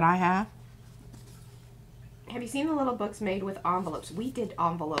one that I have? Have you seen the little books made with envelopes? We did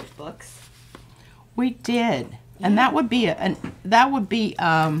envelope books. We did, and that would be in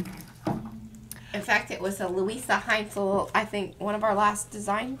fact, it was a Louisa Heinzel, I think, one of our last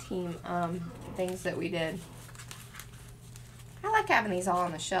design team things that we did. I like having these all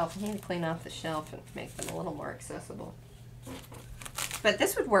on the shelf. I need to clean off the shelf and make them a little more accessible. But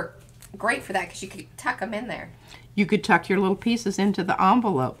this would work great for that, because you could tuck them in there. You could tuck your little pieces into the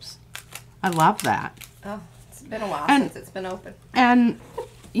envelopes. I love that. Oh, it's been a while since it's been open. And,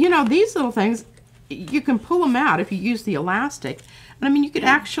 you know, these little things, you can pull them out if you use the elastic. And, I mean, you could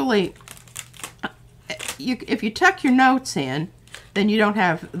actually, if you tuck your notes in, then you don't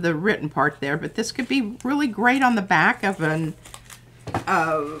have the written part there. But this could be really great on the back of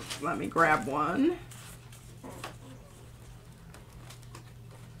let me grab one.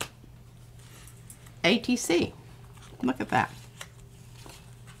 ATC. Look at that.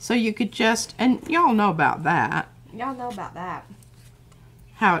 So you could just, and y'all know about that. Y'all know about that.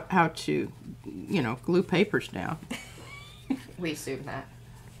 How to, you know, glue papers down. We assume that.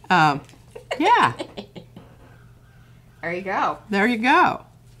 Yeah. There you go. There you go.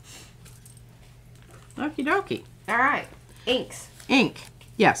 Okie dokie. All right. Inks. Ink.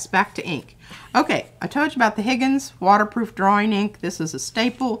 Yes, back to ink. Okay, I told you about the Higgins waterproof drawing ink. This is a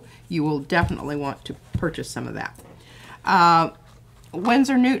staple. You will definitely want to purchase some of that.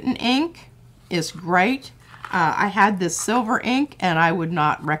 Winsor Newton ink is great. I had this silver ink, and I would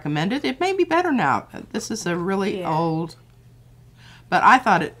not recommend it. It may be better now. This is a really old, but I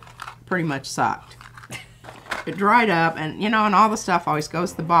thought it pretty much sucked. It dried up, and, you know, and all the stuff always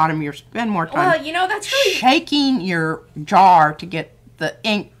goes to the bottom. You spend more time Well, you know, that's really... shaking your jar to get the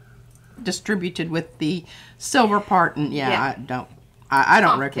ink distributed with the silver part, and I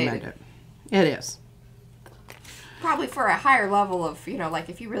don't recommend it. It is. Probably for a higher level of, you know, like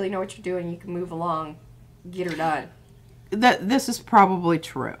if you really know what you're doing, you can move along, get her done. This is probably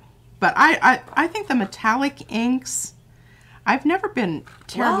true. But I think the metallic inks, I've never been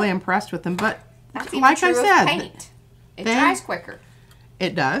terribly impressed with them, but that's like I said, paint. It dries quicker.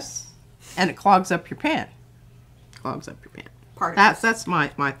 It does, and it clogs up your pen. Clogs up your pen. That's my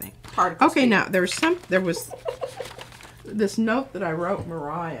thing. Okay, now there was this note that I wrote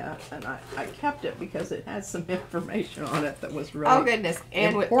Mariah, and I kept it because it had some information on it that was really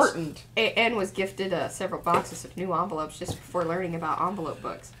important. Anne was gifted several boxes of new envelopes just for learning about envelope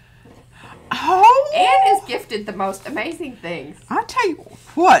books. Oh! Anne is gifted the most amazing things. I'll tell you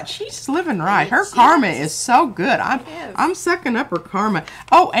what, she's living right. Her karma is so good. I'm sucking up her karma.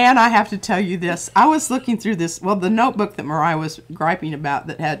 Oh, and I have to tell you this. I was looking through this, the notebook that Mariah was griping about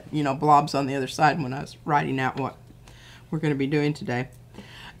that had, you know, blobs on the other side when I was writing out what we're going to be doing today.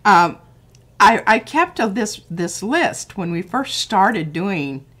 I kept this list when we first started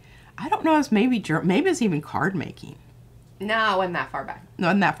doing, I don't know, it's maybe it's even card making. No, I wasn't that far back. No,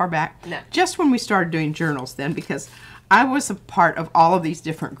 wasn't that far back? No. Just when we started doing journals then, because I was a part of all of these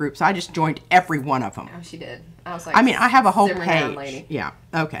different groups. I just joined every one of them. Oh, she did. I was like, I mean, I have a whole simmer page. down, lady. Yeah,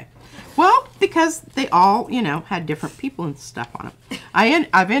 okay. Well, because they all, you know, had different people and stuff on them.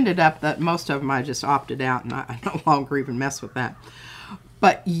 I've ended up that most of them I just opted out, and I no longer even mess with that.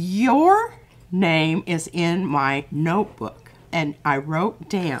 But your name is in my notebook, and I wrote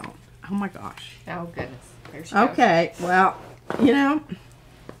down, oh my gosh. Oh, goodness. Okay, well, you know,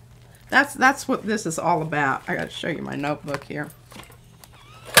 that's what this is all about. I got to show you my notebook here.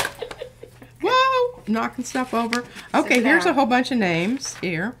 Whoa, knocking stuff over. Okay, here's a whole bunch of names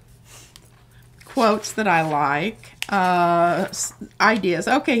here. Quotes that I like. Ideas.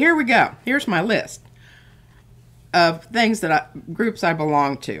 Okay, here we go. Here's my list of things groups I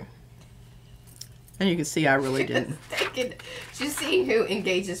belong to. And you can see I really didn't. She's seeing who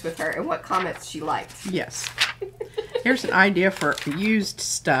engages with her and what comments she likes. Yes. Here's an idea for used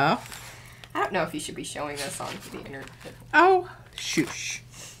stuff. I don't know if you should be showing this on the internet. Oh, shush.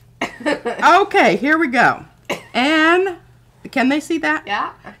 Okay, here we go. Anne, can they see that?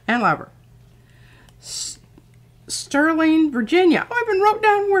 Yeah. Anne Lover. Sterling, Virginia. Oh, I even wrote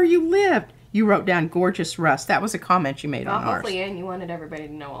down where you lived. You wrote down gorgeous Russ. That was a comment you made on ours. Hopefully, Anne, you wanted everybody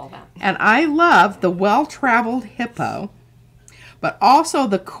to know all that. And I love the well-traveled hippo, but also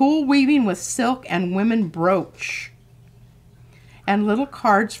the cool weaving with silk and women brooch. And little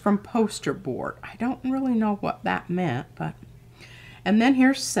cards from poster board. I don't really know what that meant, but... And then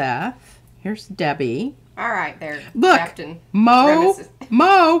here's Seth. Here's Debbie. All right, there. Look, Captain Mo,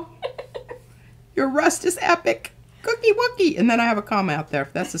 your rust is epic. Cookie Wookie. And then I have a comma out there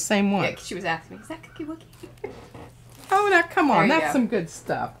if that's the same one. Yeah, she was asking me, is that Cookie Wookie? Oh, now come on. That's some good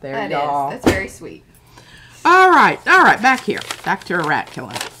stuff there, y'all. That's very sweet. All right, back here. Back to our rat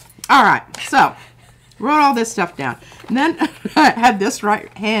killing. All right, so wrote all this stuff down. And then I had this right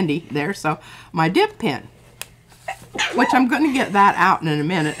handy there, so my dip pen, which I'm going to get that out in a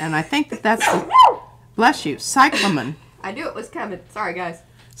minute, and I think that's the, bless you, Cyclamen. I knew it was coming. Sorry, guys.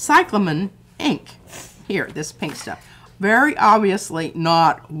 Cyclamen ink. Here, this pink stuff. Very obviously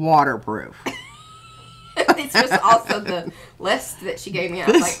not waterproof. This was also the list that she gave me. I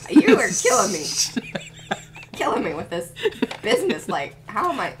was like, you are killing me. Killing me with this business. Like,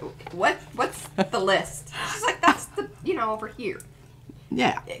 how am I, what's the list? She's like, that's the, you know, over here.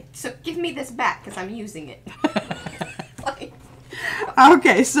 Yeah. So give me this back because I'm using it. Like,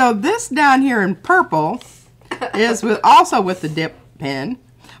 okay, so this down here in purple is also with the dip pen.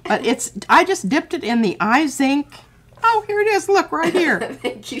 But I just dipped it in the eye zinc. Oh, here it is. Look, right here.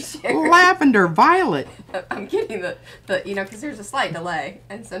 Thank you, Sharon. Lavender, violet. I'm getting the because there's a slight delay,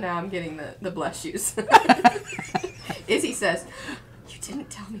 and so now I'm getting the bless yous. Izzy says, "You didn't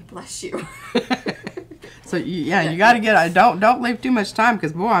tell me bless you." So you got to get. Don't leave too much time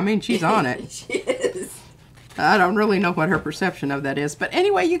because boy, I mean, she's on it. She is. I don't really know what her perception of that is, but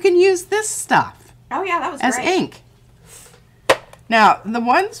anyway, you can use this stuff. Oh yeah, that was as great. ink. Now the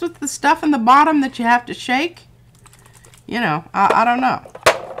ones with the stuff in the bottom that you have to shake, you know, I don't know.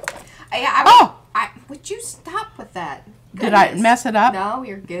 Would you stop with that? Goodness. Did I mess it up? No,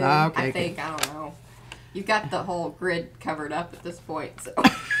 you're good. Oh, okay, I think. I don't know. You've got the whole grid covered up at this point, so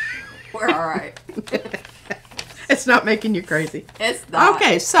we're all right. It's not making you crazy. It's not.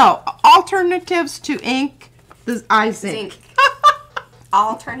 Okay, so alternatives to ink, the eye zinc.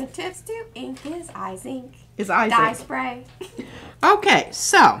 Alternatives to ink is eye zinc. Dye spray. Okay,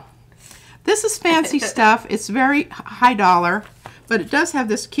 so this is fancy stuff. It's very high dollar, but it does have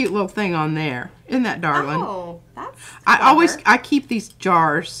this cute little thing on there. Isn't that darling? Oh, that's clever. I keep these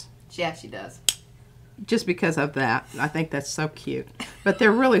jars. Yeah, she does. Just because of that. I think that's so cute. But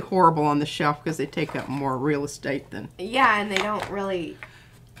they're really horrible on the shelf because they take up more real estate than... Yeah, and they don't really...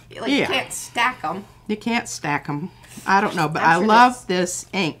 Like, you can't stack them. You can't stack them. I don't know, but I love this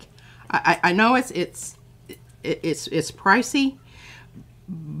ink. I know it's pricey,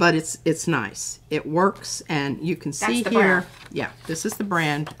 but it's nice. It works, and you can see here. Brand. Yeah, this is the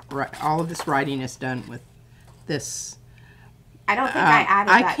brand. Right, all of this writing is done with this. I don't think I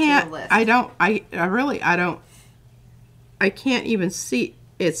added that to the list. I don't. I can't even see.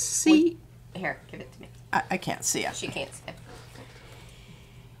 It's C. Here, give it to me. I can't see it. She can't see it.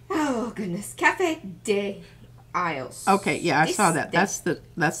 Oh goodness, Cafe de Isles. Okay, yeah, I saw that. That's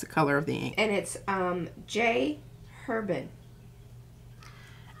the color of the ink. And it's J. Herbin.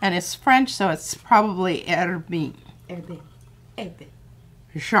 And it's French, so it's probably Herbin. Herbin.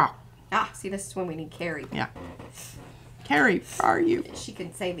 Shop. Ah, see, this is when we need Carrie. Yeah. Carrie, are you? She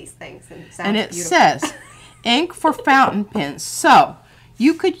can say these things and it sounds And it beautiful. says, ink for fountain pens. So,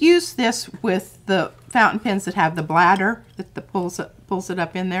 you could use this with the fountain pens that have the bladder that pulls it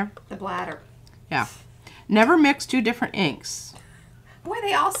up in there. The bladder. Yeah. Never mix two different inks. Boy,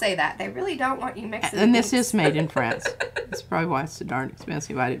 they all say that. They really don't want you mixing And inks. this is made in France. That's probably why it's so darn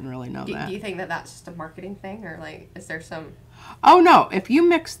expensive. I didn't really know that. Do you think that that's just a marketing thing, or like, is there some... Oh, no. If you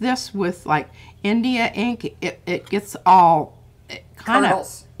mix this with, like, India ink, it gets all...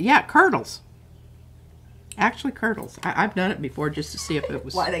 Curdles. Yeah, curdles. Actually curdles. I've done it before just to see if it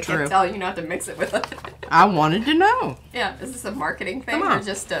was Why they true. can't tell you not to mix it with it. I wanted to know. Yeah, is this a marketing thing Come on. or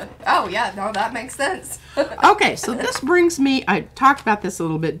just a... Oh, yeah, no, that makes sense. Okay, so this brings me... I talked about this a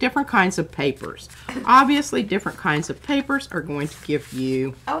little bit. Different kinds of papers. Obviously, different kinds of papers are going to give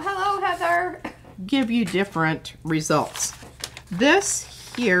you... Oh, hello, Heather. Give you different results.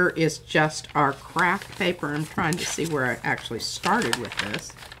 This here is just our craft paper. I'm trying to see where I actually started with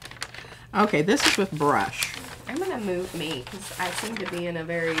this. Okay, this is with brush. I'm going to move me because I seem to be in a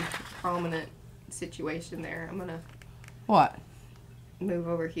very prominent situation there. I'm going to... What? Move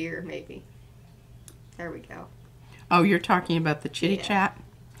over here, maybe. There we go. Oh, you're talking about the chitty chat?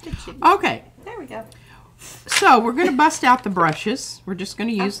 The chitty Okay. There we go. So, we're going to bust out the brushes. We're just going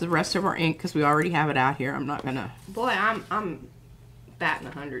to use the rest of our ink because we already have it out here. I'm not going to... Boy, I'm batting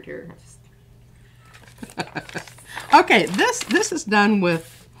 100 here. Okay, this is done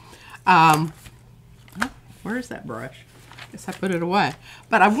with... where's that brush? Guess I put it away.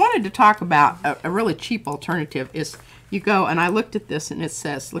 But I wanted to talk about a really cheap alternative. Is you go, and I looked at this and it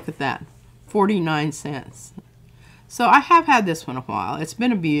says, look at that, 49 cents. So I have had this one a while. It's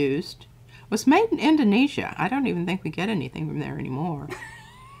been abused. It was made in Indonesia. I don't even think we get anything from there anymore.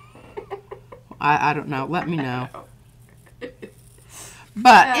 I don't know. Let me know.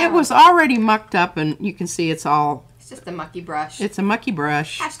 But it was already mucked up, and you can see it's all... It's just a mucky brush. It's a mucky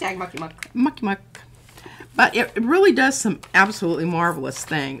brush. Hashtag mucky muck. Mucky muck. But it really does some absolutely marvelous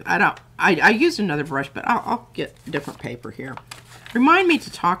things. I used another brush, but I'll get different paper here. Remind me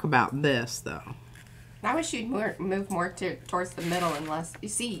to talk about this, though. I wish you'd move more towards the middle and less... You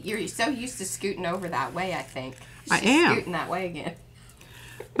see, you're so used to scooting over that way, I think. I am. Scooting that way again.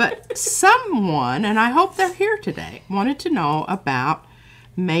 But someone, and I hope they're here today, wanted to know about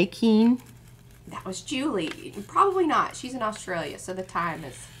making... That was Julie. Probably not. She's in Australia, so the time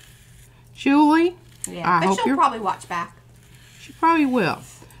is... Julie? Yeah, but she'll probably watch back. She probably will.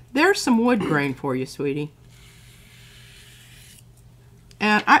 There's some wood grain for you, sweetie.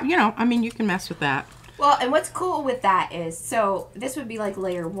 And, I mean, you can mess with that. Well, and what's cool with that is, so this would be like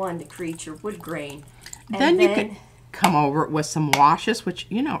layer 1 to create your wood grain. And then you could... come over it with some washes, which,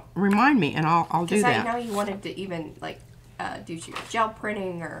 you know, remind me, and I'll do that. Because I know you wanted to even, like, do your gel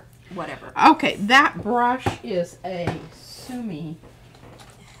printing or whatever. Okay, that brush is a Sumi.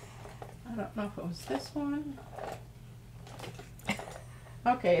 I don't know if it was this one.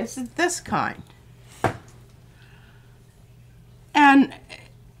 Okay, it's this kind. And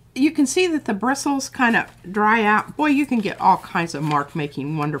you can see that the bristles kind of dry out. Boy, you can get all kinds of mark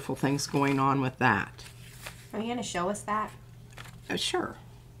making wonderful things going on with that. Are you going to show us that? Sure.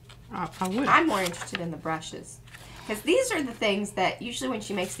 I would. I'm more interested in the brushes. Because these are the things that usually when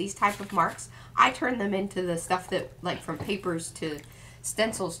she makes these type of marks, I turn them into the stuff that, like, from papers to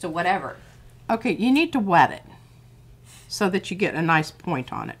stencils to whatever. Okay, you need to wet it so that you get a nice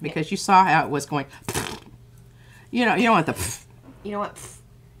point on it, because you saw how it was going. You know, you don't want the. You know what?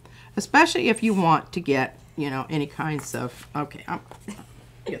 Especially if you want to get, you know, any kinds of. Okay, I'll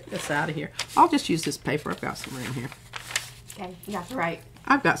get this out of here. I'll just use this paper. I've got some room here. Okay, you got the right.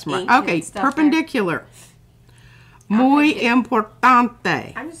 I've got some. Okay, perpendicular. There. Muy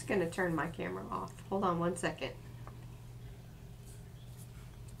importante. I'm just going to turn my camera off. Hold on 1 second.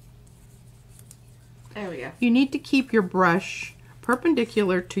 There we go. You need to keep your brush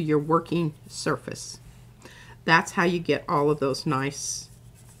perpendicular to your working surface. That's how you get all of those nice.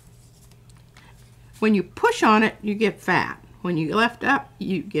 When you push on it, you get fat. When you lift up,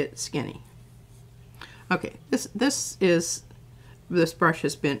 you get skinny. Okay, this brush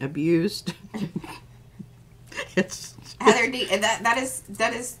has been abused. It's Heather D, that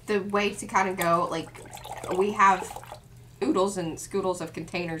is the way to kind of go. Like, we have oodles and scoodles of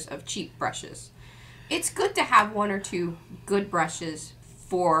containers of cheap brushes. It's good to have 1 or 2 good brushes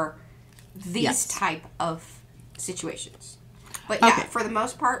for these type of situations. But yeah, okay. For the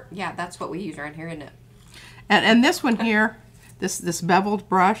most part, yeah, that's what we use around here, isn't it? And this one here, this beveled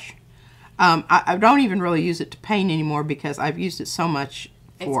brush, I don't even really use it to paint anymore because I've used it so much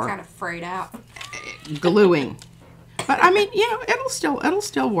for. It's kind of frayed out. Gluing. But I mean, you know, it'll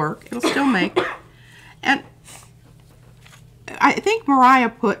still work. It'll still make. And I think Mariah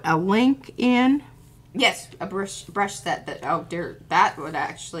put a link in. Yes, a brush set that, oh dear, that would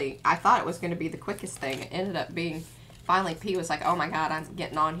actually, I thought it was going to be the quickest thing. It ended up being, finally P was like, oh my god, I'm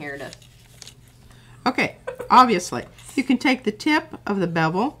getting on here to. Okay, obviously, you can take the tip of the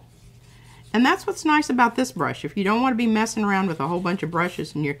bevel, and that's what's nice about this brush. If you don't want to be messing around with a whole bunch of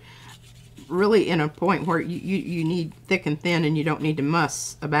brushes and you're really in a point where you need thick and thin and you don't need to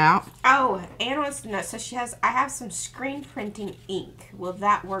muss about. Oh, Anna wants to know, so I have some screen printing ink. Will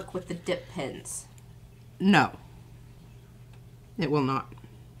that work with the dip pens? No, it will not.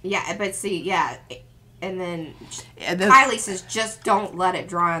 Yeah, but see, yeah, and then Kylie says just don't let it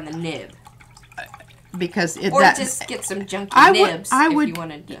dry on the nib. Because just get some junky nibs if you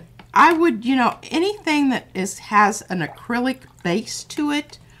wanted to. I would, you know, anything that has an acrylic base to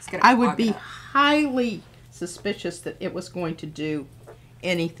it, I would be highly suspicious that it was going to do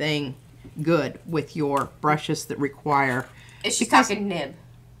anything good with your brushes that require. Is she talking nib?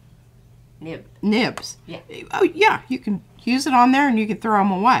 Nibs. Yeah. Oh, yeah. You can use it on there and you can throw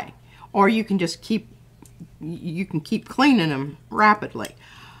them away. Or you can just keep cleaning them rapidly.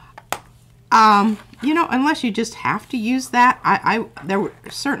 You know, unless you just have to use that, there would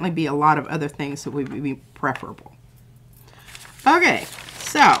certainly be a lot of other things that would be preferable. Okay,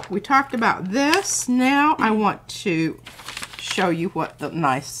 so we talked about this. Now I want to show you what the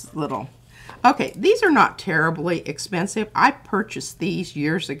nice little... Okay, these are not terribly expensive. I purchased these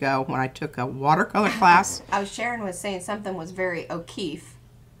years ago when I took a watercolor class. Sharon was saying something was very O'Keefe.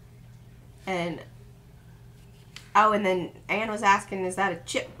 And then Ann was asking, is that a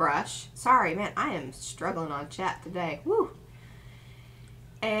chip brush? Sorry, man, I am struggling on chat today. Woo.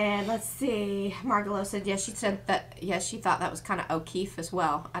 And let's see. Margalo said, yes, she said that, yes, she thought that was kind of O'Keefe as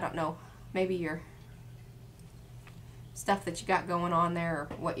well. I don't know. Maybe your stuff that you got going on there or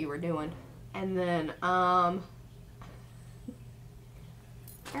what you were doing. And then,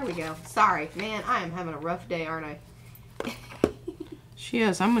 there we go. Sorry, man, I am having a rough day, aren't I? She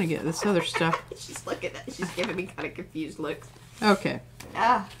is. I'm going to get this other stuff. She's looking at, she's giving me kind of confused looks. Okay.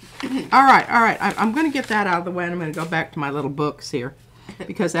 All right. I'm going to get that out of the way, and I'm going to go back to my little books here.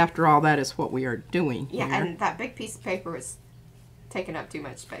 Because after all, that is what we are doing Yeah, here. And that big piece of paper was taking up too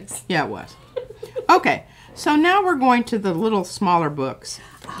much space. Yeah, it was. Okay, so now we're going to the little smaller books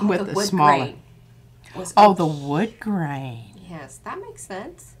with the smaller. Oh, the wood grain. Yes, that makes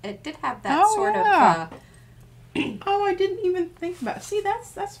sense. It did have that sort of. Oh, I didn't even think about it. See,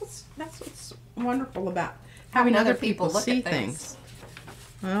 that's what's wonderful about having other people see things.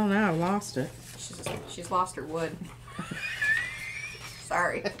 Well, now I've lost it. She's lost her wood.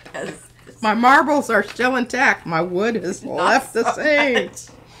 Sorry, because My marbles are still intact. My wood is left the same.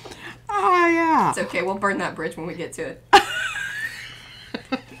 Oh, yeah. It's okay. We'll burn that bridge when we get to it.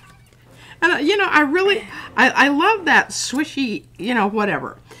 And, you know, I love that swishy, you know,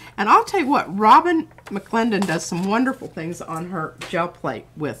 whatever. And I'll tell you what, Robin McClendon does some wonderful things on her gel plate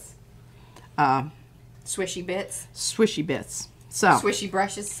with Swishy bits. Swishy bits. So Swishy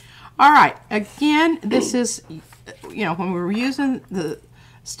brushes. All right. Again, this is, you know, when we were using the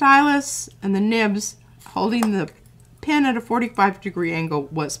stylus and the nibs, holding the pen at a 45-degree angle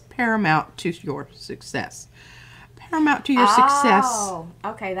was paramount to your success. Paramount to your success. Oh,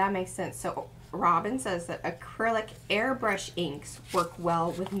 okay, that makes sense. So Robin says that acrylic airbrush inks work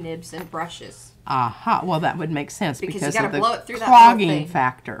well with nibs and brushes. Aha. Well, that would make sense because you gotta of the blow it through clogging that thing.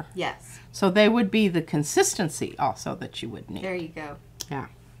 factor. Yes. So they would be the consistency also that you would need. There you go. Yeah.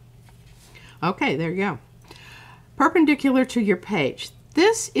 Okay, there you go. Perpendicular to your page.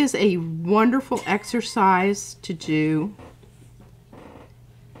 This is a wonderful exercise to do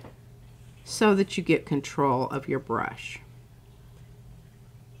so that you get control of your brush.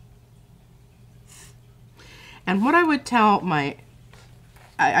 And what I would tell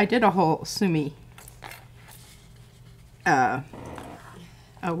I did a whole Sumi, what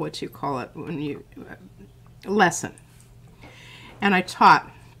you call it, when you, lesson. And I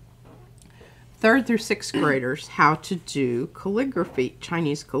taught 3rd through 6th graders how to do calligraphy,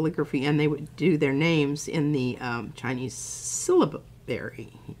 Chinese calligraphy, and they would do their names in the Chinese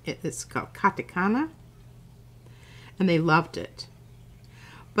syllabary. It's called katakana, and they loved it.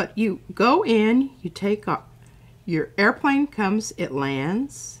 But you go in, you take off, your airplane comes, it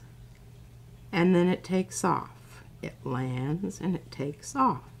lands, and then it takes off. It lands and it takes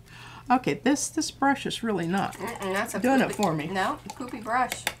off. Okay, this brush is really not that's doing it for me. No, poopy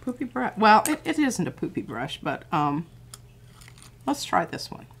brush. Poopy brush. Well, it isn't a poopy brush, but let's try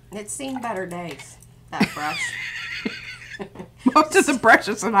this one. It's seen better days, that brush. Most of the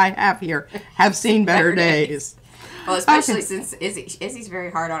brushes that I have here have seen better days. Well, especially since Izzy's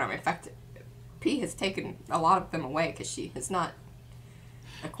very hard on them. In fact, P has taken a lot of them away because she has not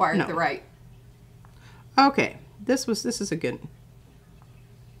acquired the right. Okay, this is a good one.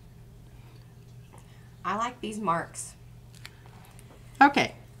 I like these marks.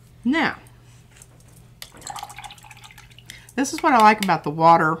 Okay, now, this is what I like about the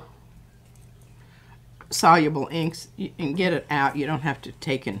water soluble inks. You can get it out. You don't have to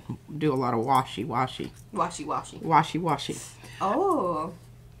take and do a lot of washy. Oh.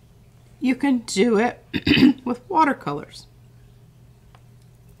 You can do it with watercolors.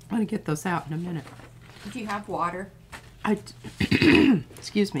 I'm going to get those out in a minute. Do you have water?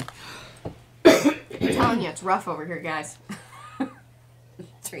 Excuse me. I'm telling you, it's rough over here, guys.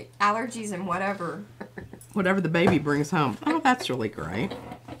 Allergies and whatever. Whatever the baby brings home. Oh, that's really great.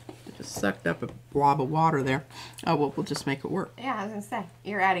 I just sucked up a blob of water there. Oh, well, we'll just make it work. Yeah, I was going to say,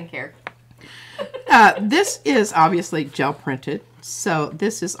 you're adding care. This is obviously gel printed. So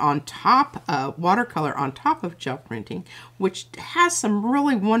this is on top, watercolor on top of gel printing, which has some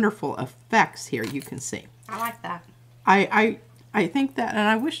really wonderful effects here, you can see. I like that. I think that, and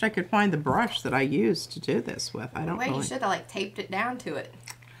I wish I could find the brush that I used to do this with. I don't know. You should have like taped it down to it.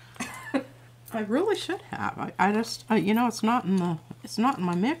 I really should have. I just, you know, it's not in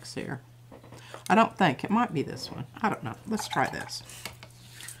my mix here. I don't think. It might be this one. I don't know. Let's try this.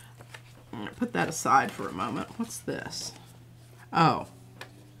 I'm going to put that aside for a moment. What's this? Oh.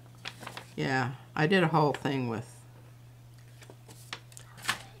 Yeah, I did a whole thing with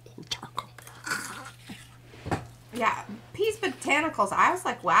charcoal. Yeah, P's Botanicals. I was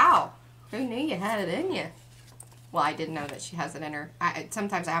like, wow, who knew you had it in you? Well, I didn't know that she has it in her.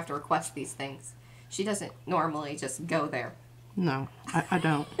 Sometimes I have to request these things. She doesn't normally just go there. No, I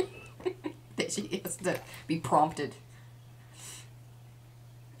don't. That she has to be prompted.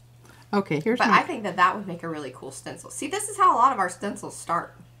 Okay, here's But I think that would make a really cool stencil. See, this is how a lot of our stencils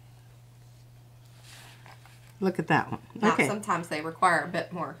start. Look at that one. Now, okay. sometimes they require a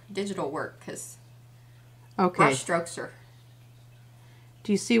bit more digital work because okay. brush strokes are...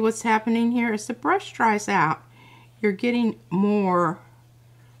 Do you see what's happening here? As the brush dries out, you're getting more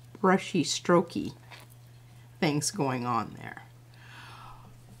brushy, strokey things going on there.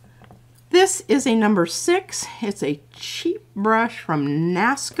 This is a number 6. It's a cheap brush from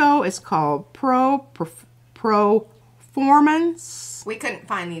NASCO. It's called Performance. We couldn't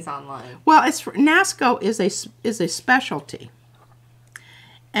find these online. Well, NASCO is a specialty,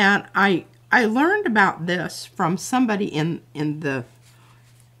 and I learned about this from somebody in the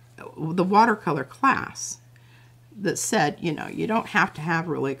watercolor class that said, you know, you don't have to have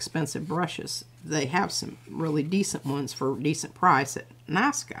really expensive brushes. They have some really decent ones for a decent price at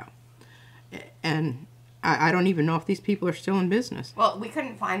NASCO. And I don't even know if these people are still in business. Well, we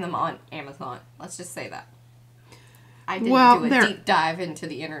couldn't find them on Amazon. Let's just say that. I didn't do a deep dive into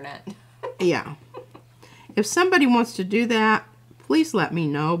the internet. Yeah. If somebody wants to do that, please let me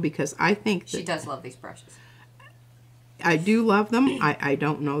know, because I think that she does love these brushes. I do love them. I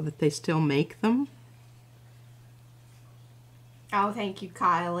don't know that they still make them. Oh, thank you,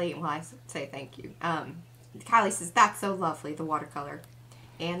 Kylie. Well, I say thank you. Kylie says, that's so lovely, the watercolor.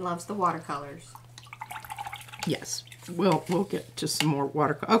 Anne loves the watercolors. Yes. We'll get to some more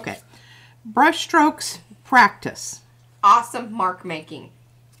watercolor. Okay. Brush strokes practice. Awesome mark making.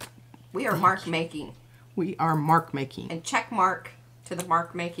 We are mark making. We are mark making. And check mark to the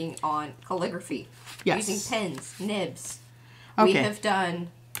mark making on calligraphy. Yes. Using pens, nibs. Okay. We have done...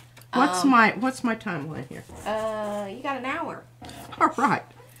 What's my timeline here? You got an hour. All right.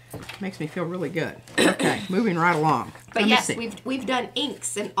 Makes me feel really good. Okay, moving right along. But yes, we've done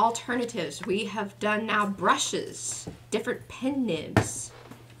inks and alternatives. We have done now brushes, different pen nibs.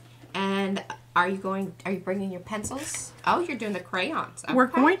 And are you bringing your pencils? Oh, you're doing the crayons. Okay. We're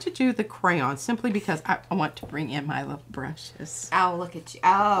going to do the crayons simply because I want to bring in my little brushes. Oh, look at you.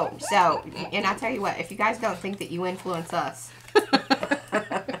 Oh, so, and I'll tell you what, if you guys don't think that you influence us,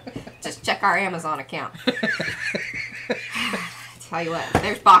 just check our Amazon account. Tell you what,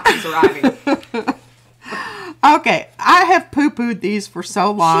 there's boxes arriving. Okay, I have poo-pooed these for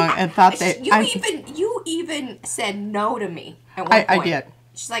so long and thought that you even said no to me at one point. I did.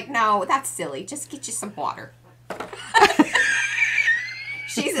 She's like, no, that's silly. Just get you some water.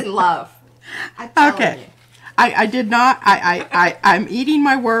 She's in love. Okay. I did not. I'm eating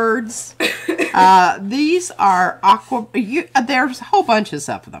my words. These are aqua. There's whole bunches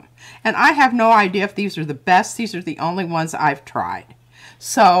of them. And I have no idea if these are the best. These are the only ones I've tried.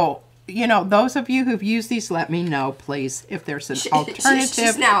 So, you know, those of you who've used these, let me know, please, if there's an alternative.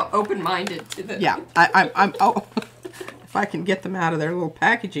 She's now open-minded to the... Yeah. I'm if I can get them out of their little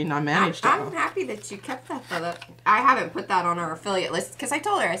packaging, I managed to. I'm happy that you kept that, though. I haven't put that on our affiliate list, because I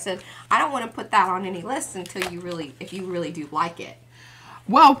told her, I said, I don't want to put that on any list until if you really do like it.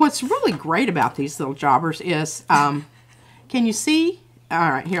 Well, what's really great about these little jobbers is, can you see? All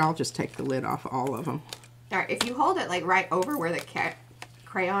right, here, I'll just take the lid off all of them. All right, if you hold it, like, right over where the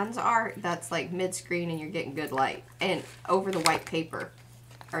crayons are, that's, like, mid-screen, and you're getting good light. And over the white paper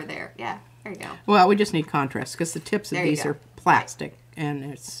are there. Yeah, there you go. Well, we just need contrast, because the tips of these are plastic. Right. And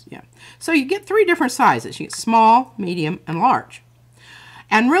it's, yeah. So you get 3 different sizes. You get small, medium, and large.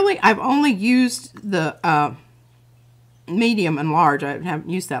 And really, I've only used the medium and large. I haven't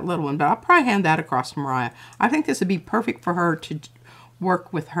used that little one, but I'll probably hand that across to Mariah. I think this would be perfect for her to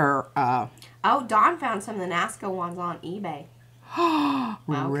work with her. Oh, Dawn found some of the Nazca ones on eBay.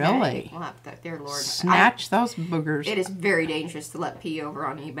 Really? We'll have to, dear Lord. Snatch those boogers. It is very dangerous to let pee over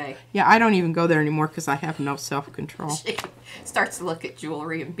on eBay. Yeah, I don't even go there anymore because I have no self-control. She starts to look at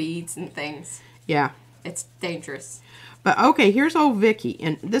jewelry and beads and things. Yeah. It's dangerous. But okay, here's old Vicky,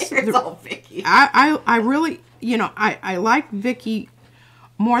 and this is old Vicky. I really, you know, I like Vicky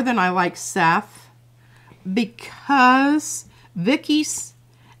more than I like Seth, because Vicky's,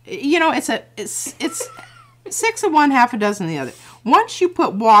 you know, it's 6 of one, half a dozen of the other. Once you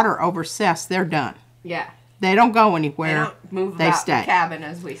put water over Seth's, they're done. Yeah. They don't go anywhere. They don't move about the cabin,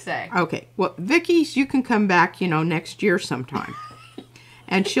 as we say. Okay. Well, Vicky's, you can come back, you know, next year sometime.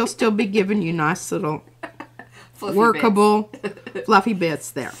 And she'll still be giving you nice little workable, fluffy bits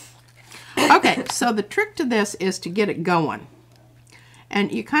there. Okay, so the trick to this is to get it going.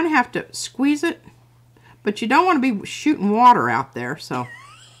 And you kind of have to squeeze it, but you don't want to be shooting water out there, so...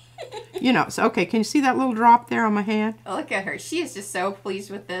 You know, so okay, can you see that little drop there on my hand? Oh, look at her. She is just so pleased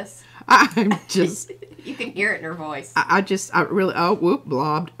with this. I'm just... You can hear it in her voice. I really... Oh, whoop,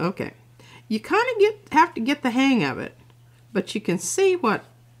 blobbed. Okay. You kind of have to get the hang of it, but you can see what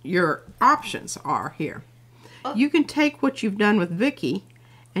your options are here. Oh. You can take what you've done with Vicky,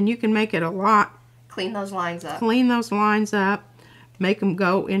 and you can make it a lot... Clean those lines up. Clean those lines up. Make them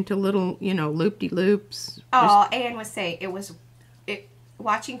go into little, you know, loop-de-loops. Oh, Anne was saying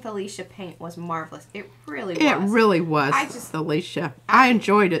watching Felicia paint was marvelous. It really was. It really was, Felicia. I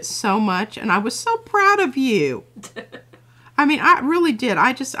enjoyed it so much, and I was so proud of you. I mean, I really did.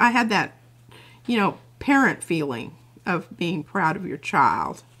 I had that, you know, parent feeling of being proud of your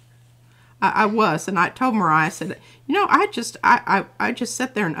child. I was, and I told Mariah, I said, you know, I just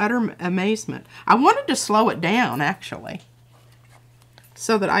sat there in utter amazement. I wanted to slow it down, actually,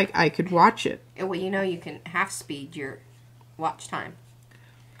 so that I could watch it. Well, you know, you can half-speed your watch time.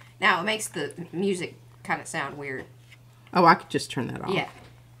 Now, it makes the music kind of sound weird. Oh, I could just turn that off. Yeah.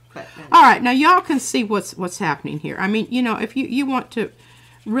 But, all right, now y'all can see what's happening here. I mean, you know, if you want to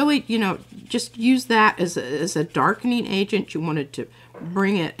really, you know, just use that as a darkening agent. You wanted to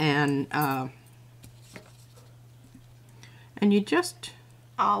bring it and you just...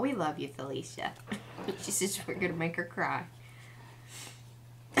 Oh, we love you, Felicia. She says we're going to make her cry.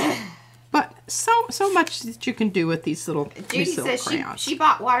 But so much that you can do with these little says crayons. She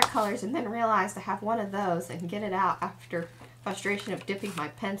bought watercolors and then realized to have one of those and get it out after frustration of dipping my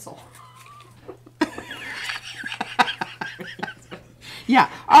pencil. Yeah.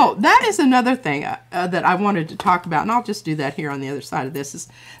 Oh, that is another thing that I wanted to talk about, and I'll just do that here on the other side of this, is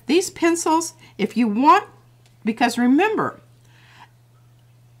these pencils, if you want, because remember,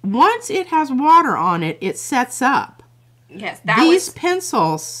 once it has water on it, it sets up. Yes, these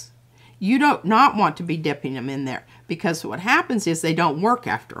pencils, you don't not want to be dipping them in there, because what happens is they don't work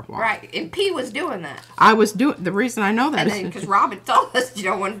after a while. Right, and P was doing that. I was doing, the reason I know that is because Robin told us you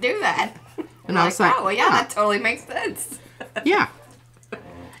don't want to do that. And I was like, oh, well, yeah, that totally makes sense. Yeah.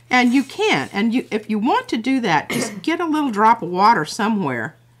 And you can, and if you want to do that, just get a little drop of water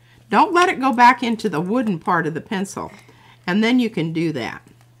somewhere. Don't let it go back into the wooden part of the pencil, and then you can do that.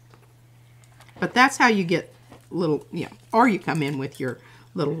 But that's how you get little, you know, or you come in with your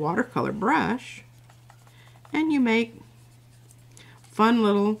little watercolor brush, and you make fun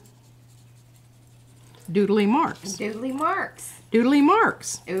little doodly marks. Doodly marks. Doodly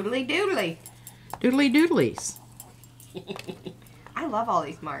marks. Doodly doodly. Doodly doodlies. I love all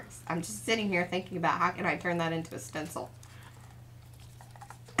these marks. I'm just sitting here thinking about how can I turn that into a stencil.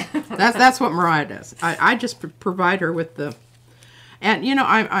 That's what Mariah does. I just provide her with the, and you know,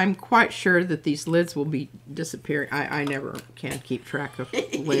 I'm quite sure that these lids will be disappearing. I never can keep track of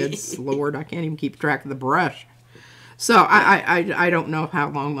lids. Lord, I can't even keep track of the brush. So I don't know how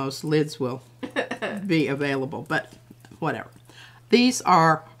long those lids will be available, but whatever. These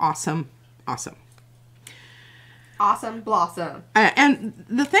are awesome, awesome. Awesome blossom. And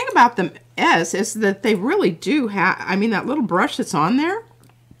the thing about them is that they really do have, I mean, that little brush that's on there.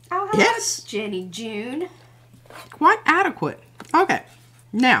 Oh, hello, yes. Jenny June. Quite adequate. Okay,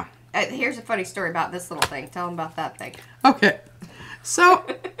 now. Here's a funny story about this little thing. Tell them about that thing. Okay, so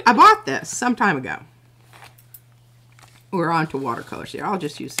I bought this some time ago. We're on to watercolors here. I'll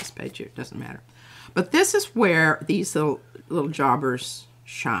just use this page here. It doesn't matter. But this is where these little jobbers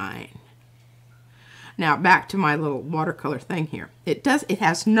shine. Now, back to my little watercolor thing here. It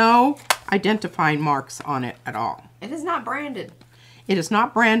has no identifying marks on it at all. It is not branded. It is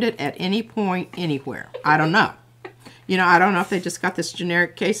not branded at any point anywhere. I don't know. You know, I don't know if they just got this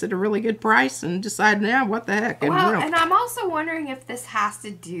generic case at a really good price and decided, yeah, what the heck. Well, and I'm also wondering if this has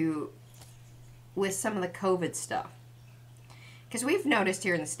to do with some of the COVID stuff. Because we've noticed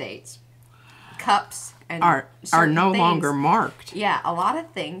here in the States, cups and are no longer marked. Yeah, a lot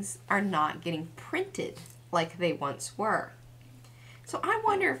of things are not getting printed like they once were. So I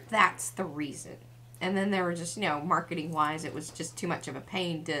wonder if that's the reason. And then there were just, you know, marketing wise, it was just too much of a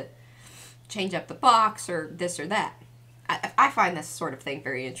pain to change up the box or this or that. I find this sort of thing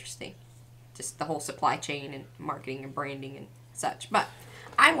very interesting. Just the whole supply chain and marketing and branding and such. But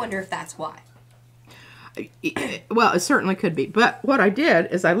I wonder if that's why. Well, it certainly could be. But what I did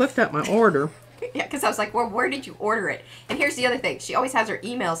is I looked up my order. Yeah, because I was like, well, where did you order it? And here's the other thing. She always has her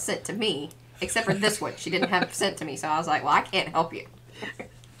emails sent to me, except for this one. She didn't have it sent to me, so I was like, well, I can't help you.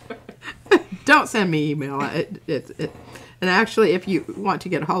 Don't send me email. And actually, if you want to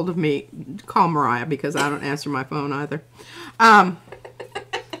get a hold of me, call Mariah, because I don't answer my phone either. As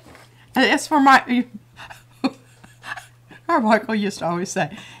for my... Our Michael used to always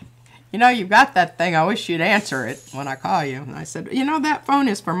say, you know, you've got that thing. I wish you'd answer it when I call you. And I said, you know, that phone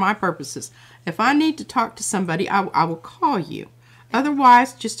is for my purposes. If I need to talk to somebody, I will call you.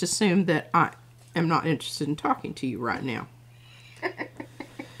 Otherwise, just assume that I am not interested in talking to you right now.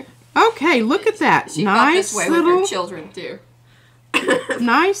 Okay, look at that. She nice this way little with her children too.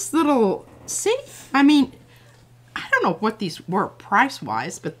 Nice little. See, I mean, I don't know what these were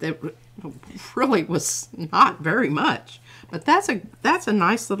price-wise, but they really was not very much. But that's a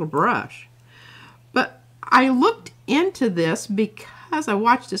nice little brush. But I looked into this because I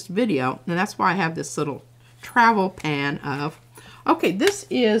watched this video, and that's why I have this little travel pan of. Okay, this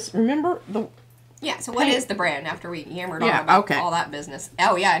is, remember the. Yeah, so what is the brand after we hammered on about all that business?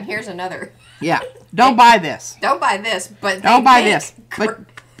 Oh, yeah, and here's another. Yeah, don't buy this. Don't buy this, but don't buy this.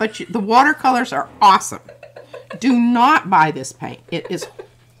 But the watercolors are awesome. Do not buy this paint. It is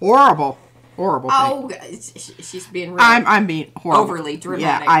horrible, horrible paint. Oh, she's being really I'm being horrible. Overly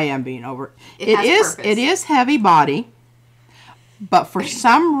dramatic. Yeah, I am being over. It is heavy body, but for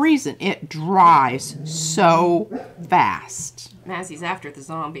some reason it dries so fast. Massey's after the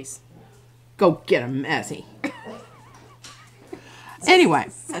zombies. Go get 'em, Massey. Anyway.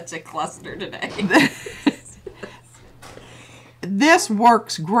 Such a cluster today. This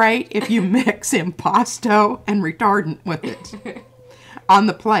works great if you mix impasto and retardant with it on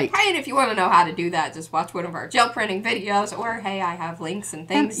the plate. Hey, and if you want to know how to do that, just watch one of our gel printing videos, or hey, I have links and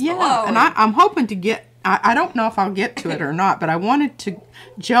things below. And I'm hoping to get, I don't know if I'll get to it or not, but I wanted to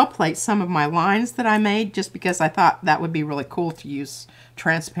gel plate some of my lines that I made just because I thought that would be really cool to use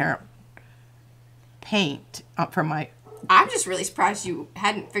transparent paint for my... I'm just really surprised you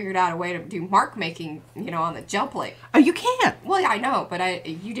hadn't figured out a way to do mark making, on the gel plate. Oh, you can't. Well, yeah, I know, but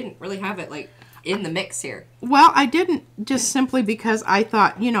you didn't really have it, like, in the mix here. Well, I didn't, just simply because I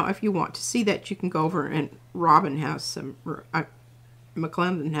thought, if you want to see that, you can go over, and Robin has some,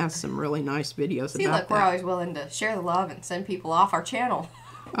 McClendon has some really nice videos about that. We're always willing to share the love and send people off our channel.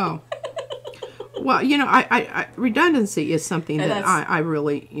 Oh. Well, I redundancy is something that I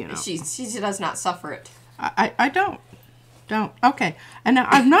really, She does not suffer it. I don't. Okay. And now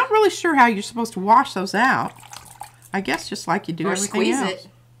I'm not really sure how you're supposed to wash those out. I guess just like you do or everything squeeze else. it.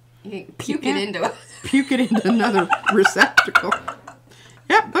 You puke it into it. Puke it into another receptacle.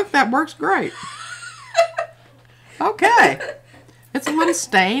 Yep, look, that works great. Okay. It's a little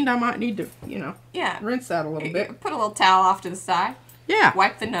stained. I might need to, rinse that a little bit. Put a little towel off to the side. Yeah.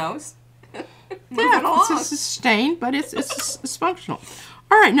 Wipe the nose. It's stained, but it's functional.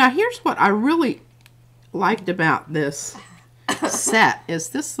 All right, now here's what I really liked about this set is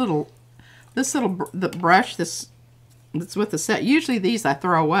the brush that's with the set. Usually these I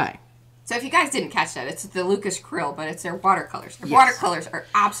throw away. So if you guys didn't catch that, it's the Lucas Krill, but it's their watercolors. Their watercolors are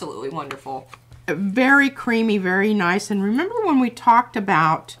absolutely wonderful. Very creamy, very nice. And remember when we talked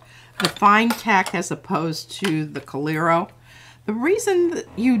about the Fine Tech as opposed to the Calligraphy? The reason that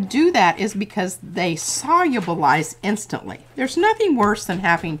you do that is because they solubilize instantly. There's nothing worse than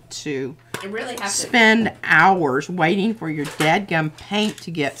having to spend hours waiting for your dadgum paint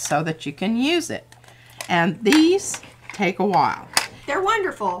to get so that you can use it. And these take a while. They're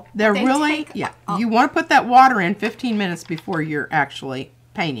wonderful. They're really, you want to put that water in 15 minutes before you're actually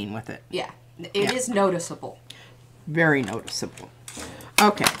painting with it. Yeah, it is noticeable. Very noticeable.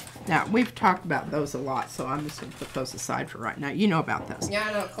 Okay. Now, we've talked about those a lot, so I'm just going to put those aside for right now. You know about those. Yeah,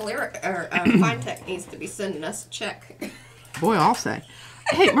 I know. Fine Tech needs to be sending us a check. Boy, I'll say.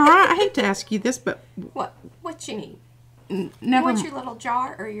 Hey, Mariah, I hate to ask you this, but... What you need? You want your little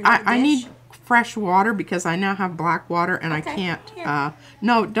jar or your little dish? I need fresh water because I now have black water and I can't...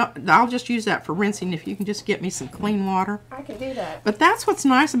 no, don't. I'll just use that for rinsing if you can just get me some clean water. I can do that. But that's what's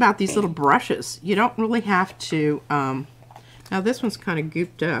nice about these little brushes. You don't really have to... now this one's kind of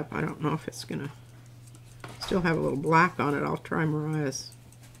gooped up. I don't know if it's going to still have a little black on it. I'll try Mariah's.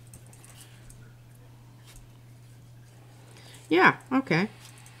 Yeah, okay.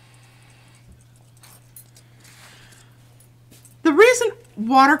 The reason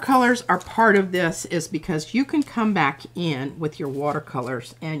watercolors are part of this is because you can come back in with your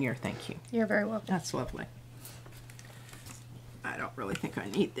watercolors and your thank you. You're very welcome. That's lovely. I don't really think I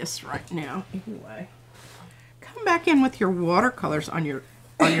need this right now. Anyway. Come back in with your watercolors on your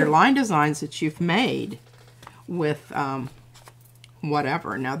line designs that you've made with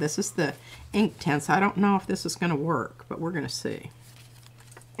whatever. Now this is the ink tints. I don't know if this is going to work, but we're going to see.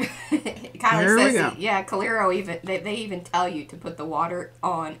 Kylie says, yeah, Calligraphy they even tell you to put the water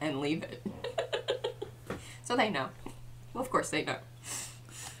on and leave it. So they know. Well, of course they know.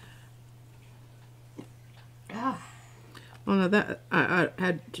 Ah. Well, no, that I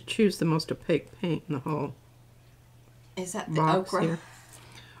had to choose the most opaque paint in the whole. Is that the ochre? Here.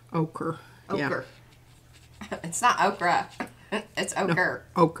 Ochre. Ochre. Yeah. It's not okra. It's ochre.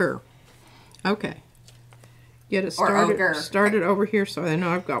 No, ochre. Okay. Get it started over here so I know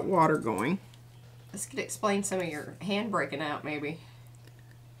I've got water going. This could explain some of your hand breaking out, maybe.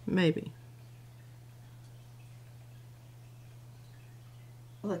 Maybe.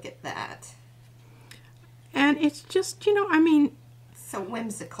 Look at that. And it's just, I mean... So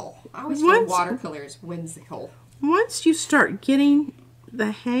whimsical. I always feel watercolor is whimsical. Once you start getting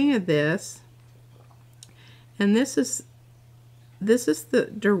the hang of this, and this is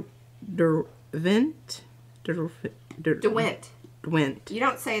the Derwent. You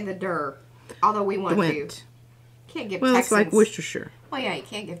don't say the der, although we want to. Can't give Texans. It's like Worcestershire. Well, yeah, you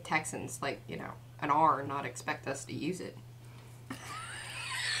can't give Texans an R and not expect us to use it.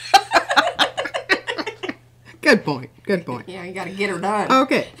 Good point. Good point. Yeah, you got to get her done.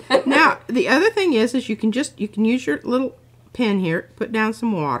 Okay. Now the other thing is you can use your little pen here, put down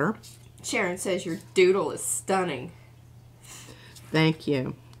some water. Sharon says your doodle is stunning. Thank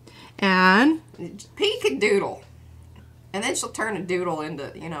you. And P can doodle, and then she'll turn a doodle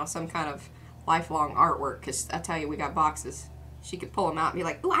into some kind of lifelong artwork. Because I tell you, we got boxes. she could pull them out and be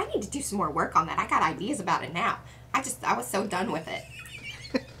like, "Ooh, I need to do some more work on that. I got ideas about it now. I was so done with it."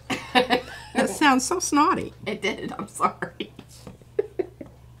 That sounds so snotty. It did. I'm sorry.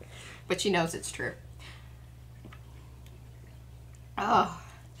 But she knows it's true. Oh.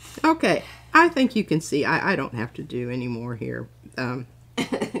 Okay. I think you can see. I don't have to do any more here.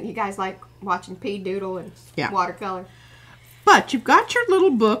 You guys like watching pea doodle and watercolor? But you've got your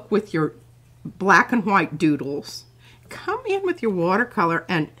little book with your black and white doodles. Come in with your watercolor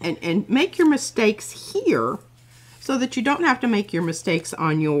and make your mistakes here so that you don't have to make your mistakes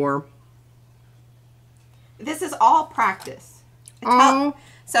on your... This is all practice.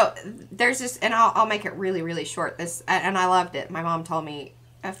 So there's this, and I'll make it really, really short. This, and I loved it. My mom told me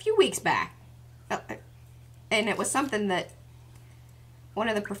a few weeks back, and it was something that one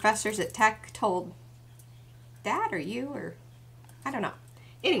of the professors at Tech told Dad or you, or I don't know.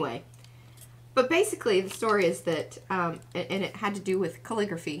 Anyway, but basically the story is that, and it had to do with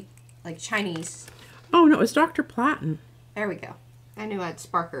calligraphy, like Chinese. Oh no, it was Dr. Platten. There we go. I knew I'd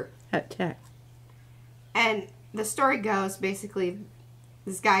spark her. At Tech. And the story goes, basically,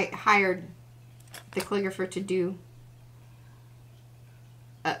 this guy hired the calligrapher to do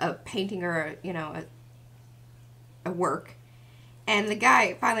a painting or a work. And the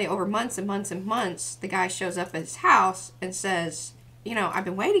guy, finally, over months and months and months, the guy shows up at his house and says, I've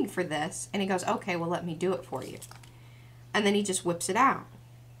been waiting for this. And he goes, okay, well, let me do it for you. And then he just whips it out.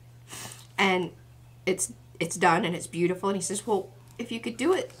 And it's done and it's beautiful. And he says, well, if you could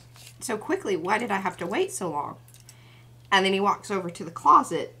do it so quickly, why did I have to wait so long? And then he walks over to the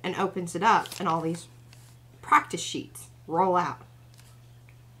closet and opens it up, and all these practice sheets roll out.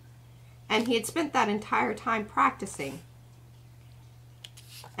 And he had spent that entire time practicing.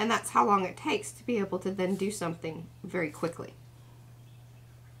 And that's how long it takes to be able to then do something very quickly.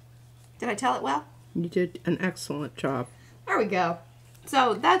 Did I tell it well? You did an excellent job. There we go.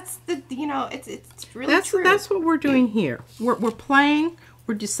 So that's the, it's really true. That's what we're doing here. We're playing.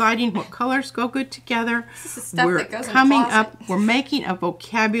 We're deciding what colors go good together. This is stuff that goes coming in the closet. up. We're making a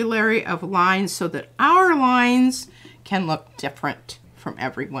vocabulary of lines so that our lines can look different from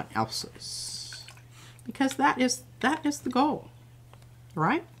everyone else's. Because that is the goal,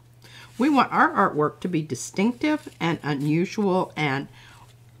 right? We want our artwork to be distinctive and unusual and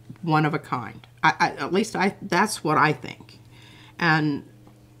one of a kind. At least that's what I think. And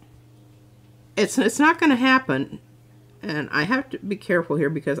it's not going to happen. And I have to be careful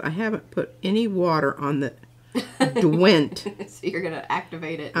here because I haven't put any water on the Dwent. So you're going to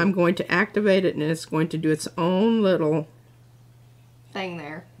activate it. I'm going to activate it, and it's going to do its own little thing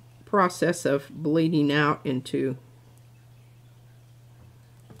there. Process of bleeding out into...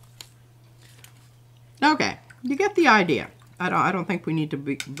 Okay, you get the idea. I don't think we need to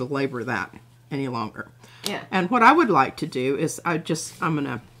belabor that any longer. Yeah. And what I would like to do is I'm going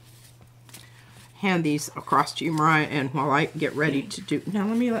to hand these across to you, Mariah, and while I get ready to do... Now,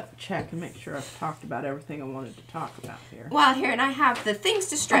 let me check and make sure I've talked about everything I wanted to talk about here. Well, here, and I have the things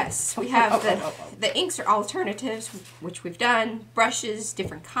to stress. We have the inks are alternatives, which we've done, brushes,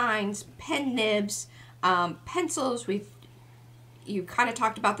 different kinds, pen nibs, pencils. You kind of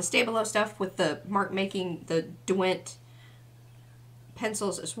talked about the Stabilo stuff with the mark making, the Dwent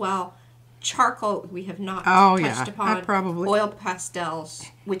pencils as well. Charcoal, we have not touched upon. Oil pastels,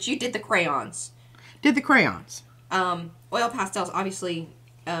 which you did the crayons. Did the crayons. Oil pastels obviously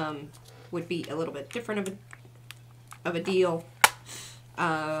would be a little bit different of a deal.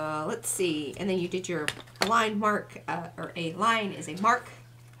 Let's see. And then you did your line mark, or a line is a mark,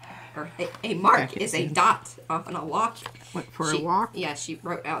 or a mark is a dot on a walk. Went for a walk? Yeah, she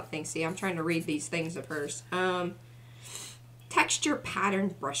wrote out things. See, I'm trying to read these things of hers. Texture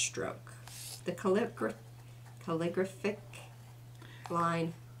pattern brushstroke. The calligraphic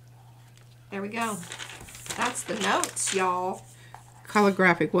line. There we go. That's the notes, y'all.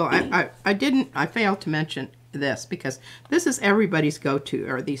 Calligraphic. Well, I failed to mention this because this is everybody's go-to,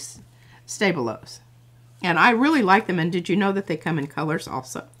 are these Stabilos. And I really like them. And did you know that they come in colors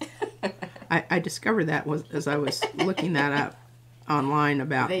also? I discovered that as I was looking that up online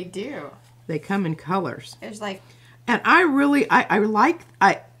about. They do. They come in colors. There's like. And I really I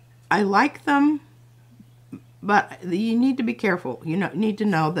like them. But you need to be careful. You need to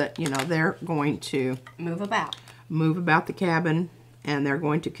know that, they're going to move about the cabin, and they're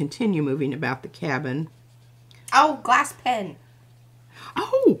going to continue moving about the cabin. Oh, glass pen.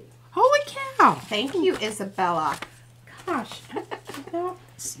 Oh, holy cow. Thank you, Isabella. Gosh,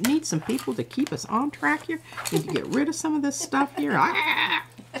 need some people to keep us on track here. Need to get rid of some of this stuff here.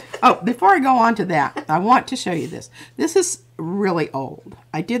 Oh, before I go on to that, I want to show you this. This is really old.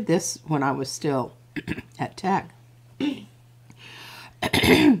 I did this when I was still at Tech.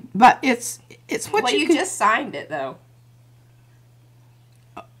 But it's what well, you can, just signed it though.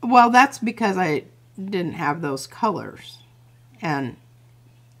 well, that's because I didn't have those colors. And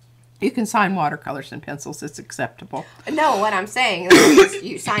you can sign watercolors and pencils. It's acceptable. No, what I'm saying is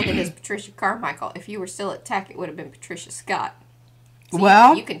you signed it as Patricia Carmichael. If you were still at Tech, it would have been Patricia Scott. So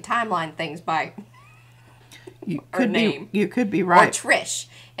well, you can timeline things by you her could name. You could be right. Or Trish.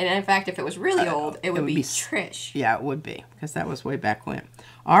 And in fact, if it was really old, it would be Trish. Yeah, it would be, because that was way back when.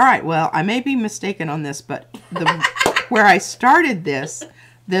 All right, well, I may be mistaken on this, but where I started this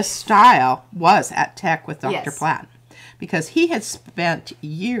style was at Tech with Dr. Yes. Platt. Because he had spent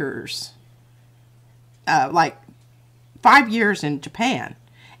years, like 5 years in Japan,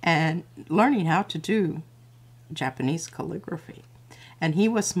 and learning how to do Japanese calligraphy. And he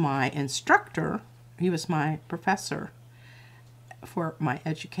was my instructor. He was my professor for my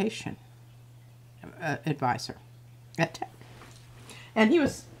education advisor at Tech. And he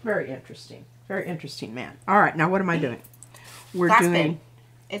was very interesting man. All right, now what am I doing? We're Glass doing... pen.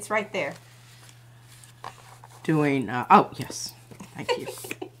 It's right there. Doing, oh, yes. Thank you.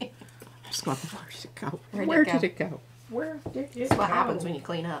 I was going, where did it go? Where did it go? Where did it That's what go? happens when you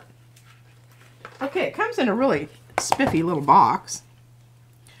clean up. Okay, it comes in a really spiffy little box.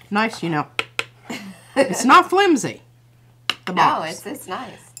 Nice, you know. It's not flimsy. The box. No, it's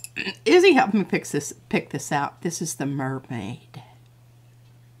nice. Izzy helped me pick this out. This is the mermaid.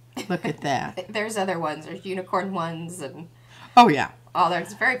 Look at that. There's other ones. There's unicorn ones and Oh yeah. oh,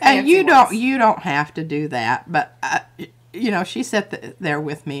 there's very fancy And you ones. don't have to do that, but you know, she sat there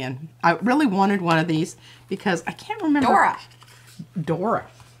with me, and I really wanted one of these because I can't remember. Dora.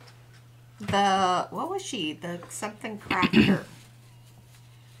 What was she? The something crafter.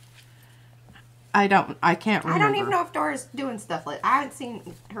 I can't remember. I don't even know if Dora's doing stuff like. I haven't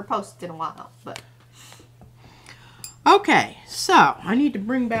seen her post in a while, but. Okay, so I need to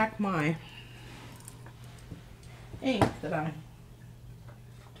bring back my ink that I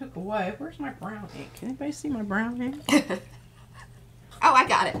took away. Where's my brown ink? Can anybody see my brown ink? Oh, I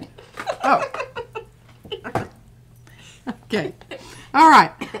got it. Oh. Okay. All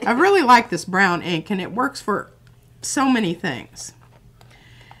right. I really like this brown ink, and it works for so many things.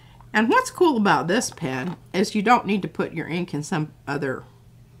 And what's cool about this pen is you don't need to put your ink in some other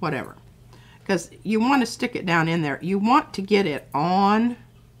whatever. Because you want to stick it down in there. You want to get it on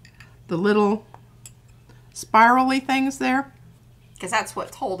the little spirally things there. Because that's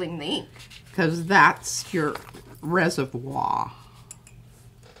what's holding the ink. Because that's your reservoir.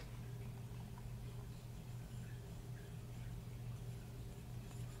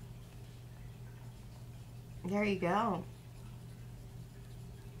 There you go.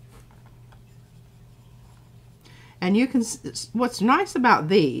 And you can, what's nice about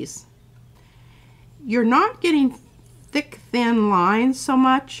these, you're not getting thick, thin lines so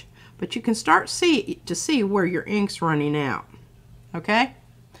much, but you can start to see where your ink's running out. Okay?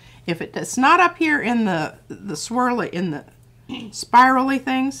 If it's not up here in the swirly, in the spirally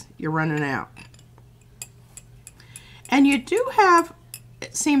things, you're running out. And you do have,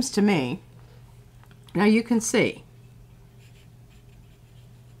 it seems to me, now you can see.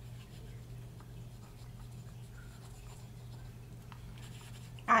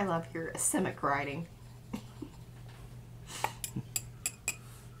 I love your Simic writing.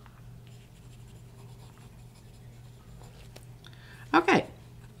 Okay,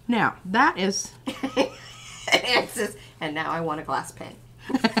 now that is... And now I want a glass pen.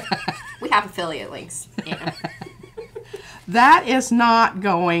 We have affiliate links. Yeah. That is not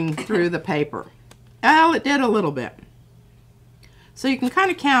going through the paper. Well, it did a little bit. So you can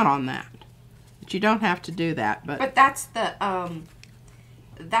kind of count on that. But you don't have to do that. But that's the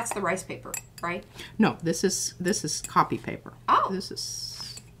rice paper, right? No, this is copy paper. Oh. This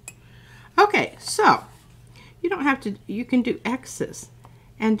is... Okay, so you don't have to, you can do X's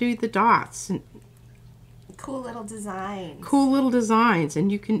and do the dots and cool little designs. Cool little designs,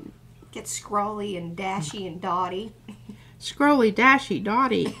 and you can get scrolly and dashy and dotty. Scrolly, dashy,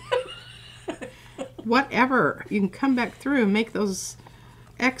 dotty. Whatever. You can come back through and make those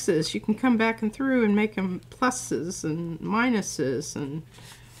X's. You can come back and through and make them pluses and minuses and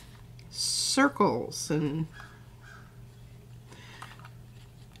circles, and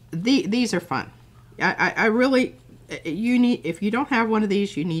these are fun. I really, you need, if you don't have one of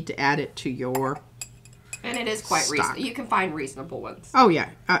these, you need to add it to your and it is quite reasonable. You can find reasonable ones. Oh yeah.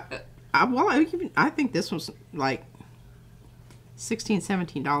 Well, I think this was like $16,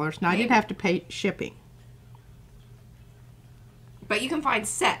 $17. Now I did have to pay shipping. But you can find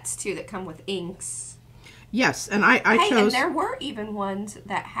sets too that come with inks. Yes, and I chose. And there were even ones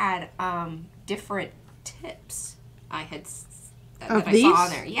that had different tips. I had that I saw on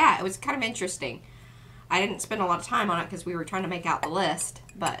there. Yeah, it was kind of interesting. I didn't spend a lot of time on it because we were trying to make out the list,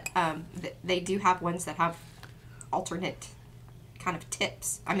 but they do have ones that have alternate kind of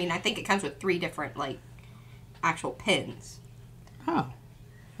tips. I mean, I think it comes with 3 different, like, actual pins. Oh.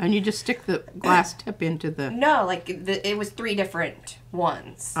 And you just stick the glass tip into the... No, like, it was 3 different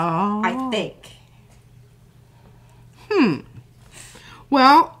ones. Oh. I think.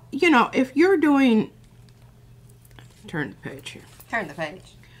 Well, you know, if you're doing... Turn the page here. Turn the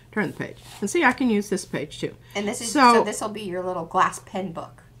page. Turn the page. And see, I can use this page too. And this is so this will be your little glass pen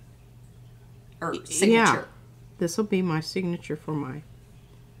book. Or signature. Yeah. This will be my signature for my...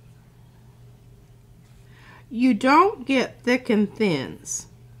 You don't get thick and thins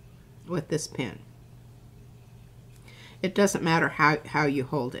with this pen. It doesn't matter how you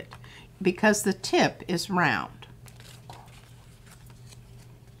hold it, because the tip is round.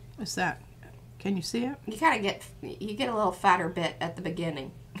 Is that... Can you see it? You kind of get a little fatter bit at the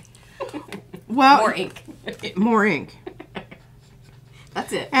beginning. Well, more ink. More ink.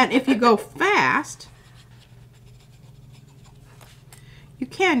 That's it. And if you go fast, you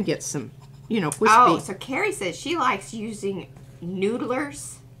can get some, you know, wispy. Oh, so Carrie says she likes using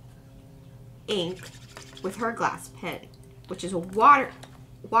Noodler's ink with her glass pen, which is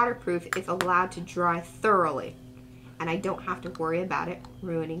waterproof if allowed to dry thoroughly. And I don't have to worry about it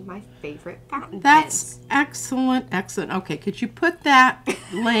ruining my favorite fountain That's pens. excellent, excellent. Okay, could you put that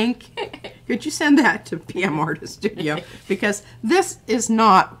link, could you send that to PM Artist Studio? Because this is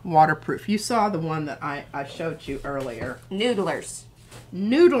not waterproof. You saw the one that I showed you earlier. Noodlers.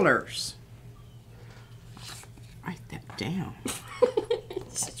 Noodlers. Write that down.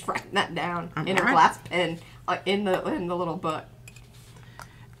 Just writing that down I'm in her right. glass pen in the little book.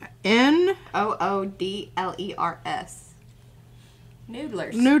 Noodlers.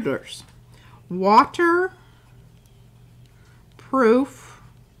 Noodlers. Noodlers. Waterproof.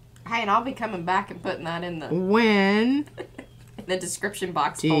 Hey, and I'll be coming back and putting that in the When description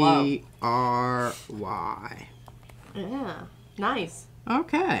box below. DRY. Yeah, nice.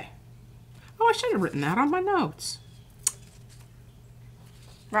 Okay. Oh, I should have written that on my notes.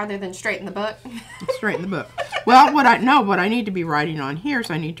 Rather than straight in the book. Straight in the book. Well, what I need to be writing on here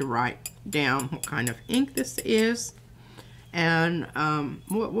is I need to write down what kind of ink this is, and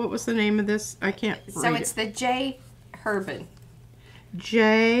what was the name of this? I can't read it. So it's the J. Herbin.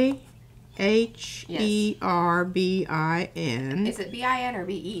 JHERBIN. Is it BIN or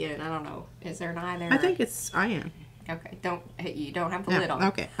BEN? I don't know. Is there an I there? I think it's IN. Okay, you don't have the lid on.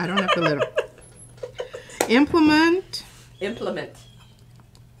 Okay, I don't have the lid on. Implement.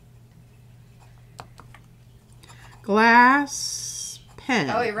 Glass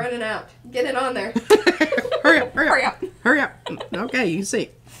pen. Oh, you're running out. Get it on there. Hurry up, hurry up. Hurry up. Hurry up. Okay, you can see.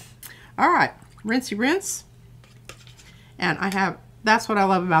 All right, rinsey rinse. And that's what I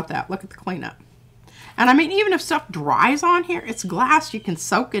love about that. Look at the cleanup. And I mean, even if stuff dries on here, it's glass. You can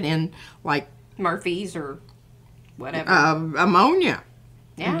soak it in like Murphy's or whatever. Ammonia.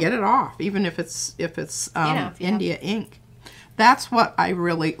 Yeah. And get it off, even if it's India have... ink. That's what I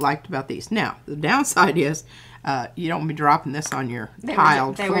really liked about these. Now, the downside is you don't be dropping this on your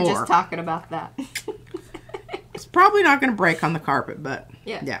tiled floor. They were just talking about that. It's probably not going to break on the carpet, but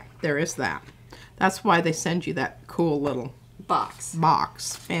yeah, there is that. That's why they send you that cool little box.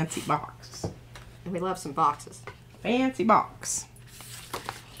 Fancy box. And we love some boxes. Fancy box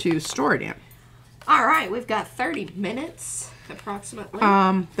to store it in. All right, we've got 30 minutes approximately.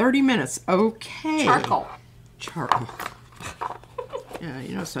 30 minutes. Okay. Charcoal. Yeah,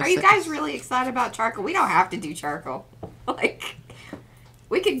 you know. So are you guys really excited about charcoal? We don't have to do charcoal. Like,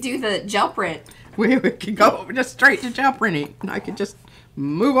 we could do the gel print. We could go just straight to gel printing, and I could just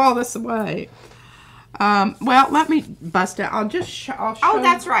move all this away. Well, let me bust out. I'll show. Oh,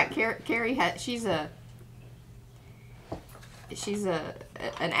 that's right. Carrie she's a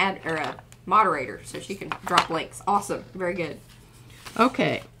moderator, so she can drop links. Awesome. Very good.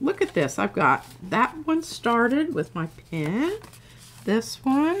 Okay, look at this. I've got that one started with my pen. This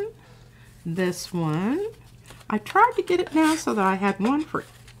one. I tried to get it down so that I had one for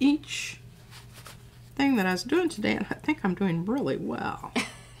each thing that I was doing today, and I think I'm doing really well.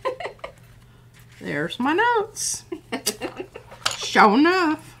 There's my notes. Sure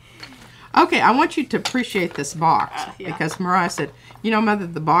enough. Okay, I want you to appreciate this box because Mariah said, you know, Mother,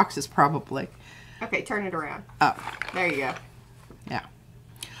 the box is probably... Okay, turn it around. Oh. There you go. Yeah.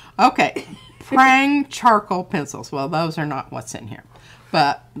 Okay. Prang charcoal pencils. Well, those are not what's in here.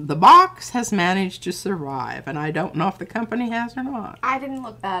 But the box has managed to survive, and I don't know if the company has or not. I didn't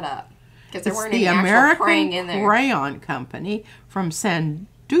look that up because there It's weren't the any actual Prang in American there. Crayon Company from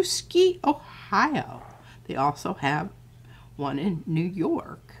Sandusky, Ohio. They also have one in New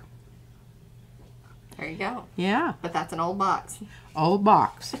York. There you go. Yeah. But that's an old box. Old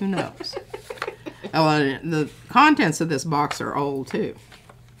box. Who knows? Oh, and the contents of this box are old too.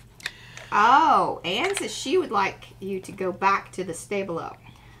 Oh, Anne says she would like you to go back to the Stabilo.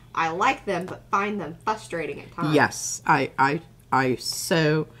 I like them, but find them frustrating at times. Yes, I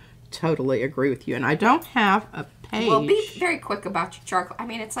so totally agree with you. And I don't have a page. Well, be very quick about your charcoal. I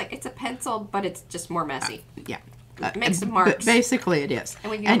mean, it's a pencil, but it's just more messy. Yeah. Make some marks. But basically it is.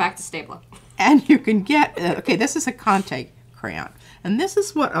 And we can go back to Stabilo. And you can get, okay, this is a Conte crayon. And this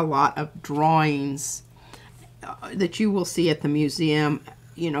is what a lot of drawings that you will see at the museum,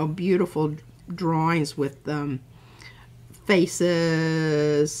 you know, beautiful drawings with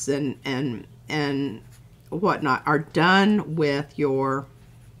faces and whatnot are done with your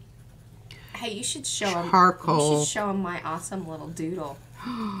Hey, you should show him. charcoal. You should show him my awesome little doodle.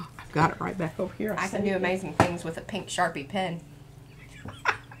 I've got it right back over here. I can do amazing things with a pink Sharpie pen.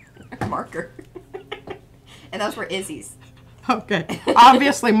 Marker. And those were Izzy's. Okay.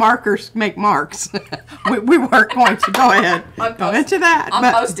 Obviously, markers make marks. we weren't going to go ahead go into that.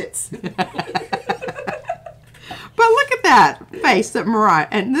 On Post-its. But look at that face that Mariah,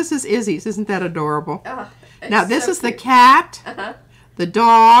 and this is Izzy's. Isn't that adorable? Now, this is the cat, the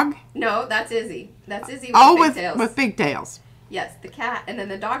dog. No, that's Izzy. That's Izzy with big tails. With pigtails. Yes, the cat, and then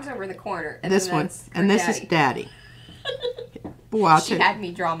the dog's over in the corner. And this then one, that's and this Daddy. is Daddy. Boy, She had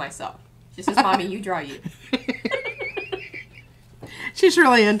me draw myself. She says, Mommy, you draw you. She's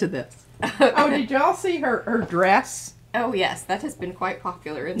really into this. Oh, did y'all see her dress? Oh, yes. That has been quite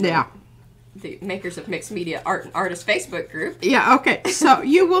popular in the Makers of Mixed Media Art and Artists Facebook group. Yeah, okay. So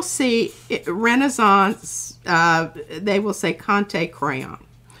you will see Renaissance, they will say Conte crayon.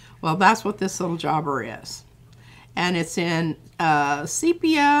 Well, that's what this little jobber is. And it's in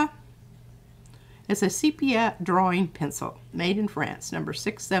sepia. It's a sepia drawing pencil made in France, number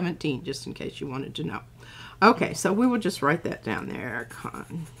 617, just in case you wanted to know. Okay, so we will just write that down there.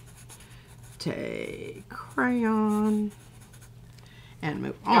 Conte crayon. And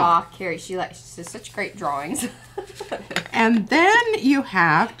move on. Aw, Carrie, she does such great drawings. And then you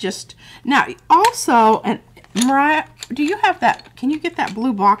have just, now also, and Mariah, do you have that, can you get that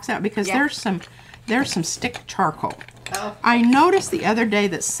blue box out? Because there's some stick charcoal. Oh. I noticed the other day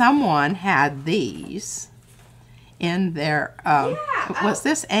that someone had these in their, was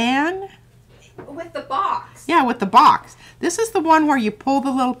this Anne? With the box. Yeah, with the box. This is the one where you pull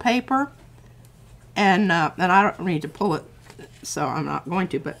the little paper, and I don't need to pull it, so I'm not going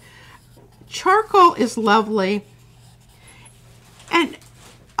to, but charcoal is lovely. And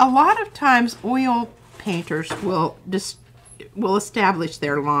a lot of times oil painters will establish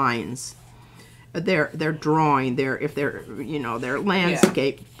their lines, their drawing, if they're, you know, their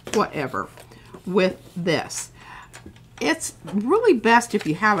landscape, whatever, with this. It's really best if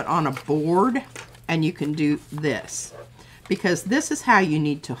you have it on a board and you can do this, because this is how you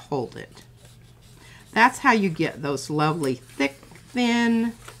need to hold it. That's how you get those lovely thick,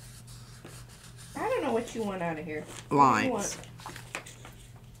 thin I don't know what you want out of here. lines.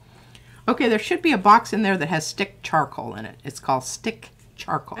 Okay, there should be a box in there that has stick charcoal in it. It's called stick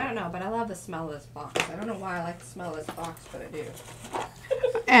charcoal. I don't know, but I love the smell of this box. I don't know why I like the smell of this box, but I do.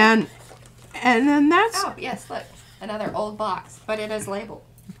 And then that's Oh, yes, look. Another old box, but it is labeled.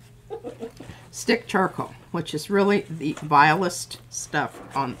 stick charcoal, which is really the vilest stuff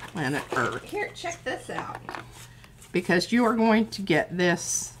on planet Earth. Here, check this out. Because you are going to get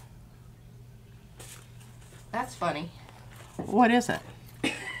this. That's funny. What is it?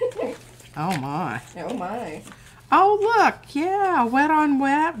 Oh my. Oh my. Oh look, yeah, wet on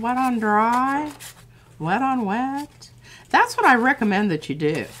wet, wet on dry, wet on wet. That's what I recommend that you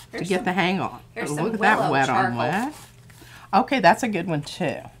do to get the hang on. Look at that wet on wet. Okay, that's a good one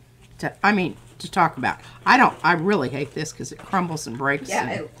too. To talk about. I really hate this because it crumbles and breaks. Yeah,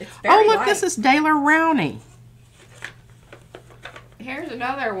 and, it's very look, light. this is Daler Rowney. Here's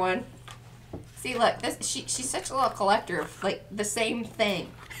another one. See, look, she's such a little collector of like the same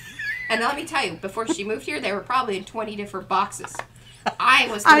thing. And let me tell you, before she moved here, they were probably in 20 different boxes. I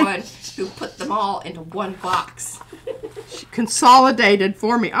was the one who put them all into one box. She consolidated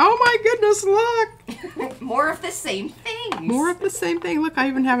for me. Oh my goodness, look. More of the same things. More of the same thing. Look, I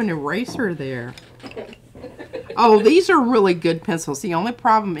even have an eraser there. Oh, these are really good pencils. The only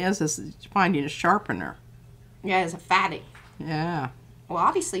problem is finding a sharpener. Yeah, it's a fatty. Yeah. Well,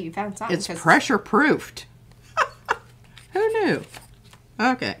 obviously you found something. It's pressure proofed. Who knew?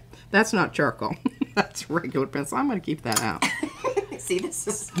 Okay. That's not charcoal. That's regular pencil. I'm going to keep that out. See, this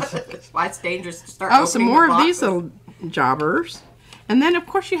is why it's dangerous to start. Oh, some more of these little jobbers. And then, of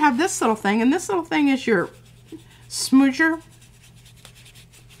course, you have this little thing. And this little thing is your smooger.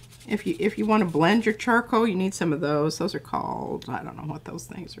 If you want to blend your charcoal, you need some of those. Those are called, I don't know what those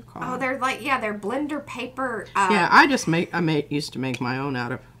things are called. Oh, they're like, yeah, they're blender paper. Yeah, I used to make my own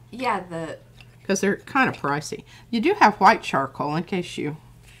out of. Yeah, because they're kind of pricey. You do have white charcoal in case you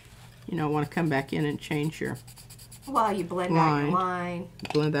want to come back in and change your. Well, you blend out your line.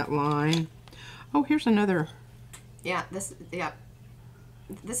 Blend that line. Oh, here's another. Yeah, this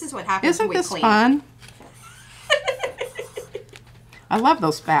is what happens when we clean. Isn't this fun? I love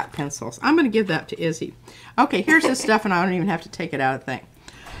those fat pencils. I'm going to give that to Izzy. Okay, here's this stuff, and I don't even have to take it out of the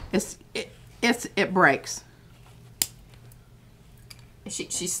thing. It breaks.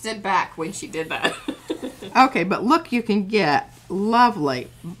 She stood back when she did that. Okay, but look, you can get lovely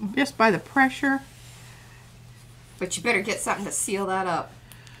just by the pressure. But you better get something to seal that up,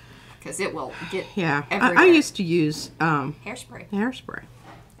 because it will get everywhere. I used to use hairspray. Hairspray.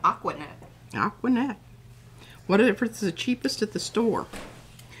 Aquanet. Aquanet. Whatever is the cheapest at the store.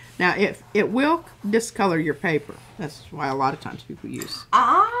 Now, it will discolor your paper. That's why a lot of times people use.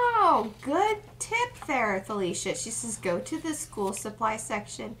 Oh, good tip there, Felicia. She says go to the school supply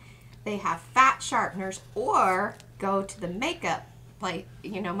section. They have fat sharpeners, or go to the makeup,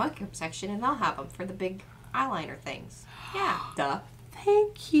 makeup section, and they'll have them for the big eyeliner things. Yeah, duh.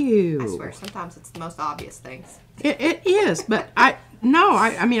 Thank you. I swear, sometimes it's the most obvious things. It is, but I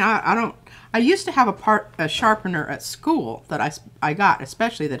don't. I used to have a sharpener at school that I got,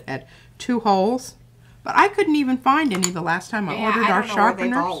 especially that had 2 holes, but I couldn't even find any the last time I ordered our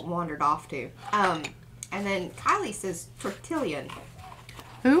sharpeners. Where they've all wandered off to. And then Kylie says tortillon.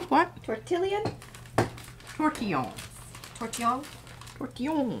 Who? What? Tortillon? Tortillon. Tortillon?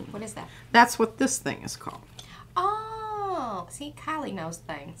 Tortillon. What is that? That's what this thing is called. Oh, see, Kylie knows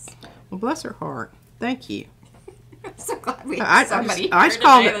things. Well, bless her heart. Thank you. I'm so glad we have somebody I just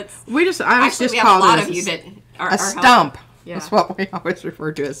called it. I was just called it a stump. Yeah. That's what we always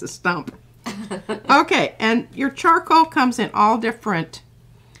refer to as a stump. Okay, and your charcoal comes in all different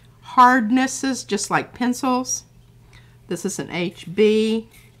hardnesses, just like pencils. This is an HB.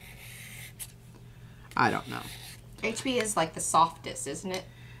 I don't know. HB is like the softest, isn't it?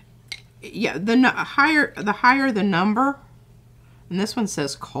 Yeah, the higher the number. And this one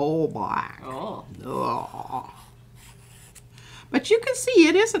says coal black. Oh. Ugh. But you can see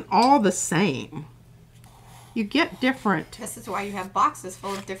it isn't all the same. You get different. This is why you have boxes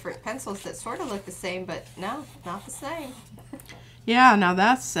full of different pencils that sort of look the same, but no, not the same. Yeah, now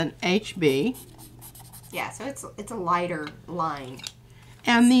that's an HB. Yeah, so it's a lighter line.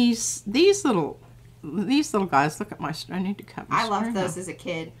 And these little guys, look at my. I need to cut my. I loved those as a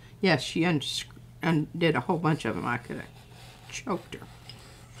kid. Yes, she undid a whole bunch of them. I could have choked her.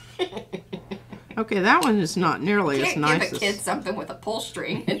 Okay, that one is not nearly as nice. Give a kid something with a pull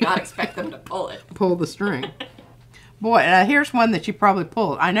string and not expect them to pull it. Pull the string. Boy, here's one that you probably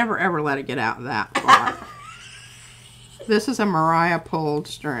pulled. I never ever let it get out that far. This is a Mariah pulled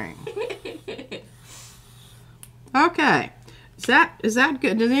string. Okay, is that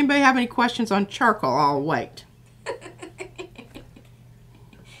good? Does anybody have any questions on charcoal? I'll wait.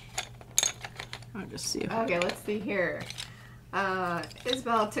 I'll just see. Okay, let's see here.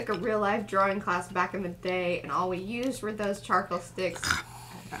 Isabel took a real life drawing class back in the day, and all we used were those charcoal sticks.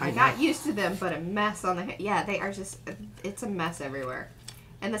 I got used to them, but a mess on the yeah, they are just, it's a mess everywhere.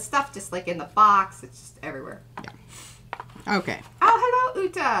 And the stuff just like in the box, it's just everywhere. Yeah. Okay. Oh, hello,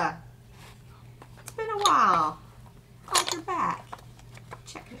 Uta. It's been a while. Glad you're back.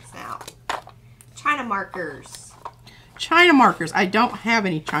 Check this out. China markers. China markers. I don't have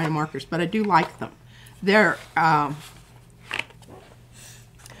any China markers, but I do like them. They're,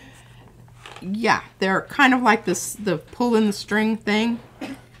 yeah, they're kind of like this, the pull in the string thing.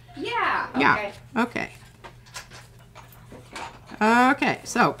 Yeah. Okay. Yeah. Okay. Okay.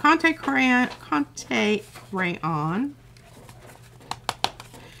 So Conte crayon,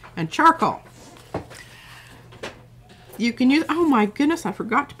 and charcoal. You can use. Oh my goodness! I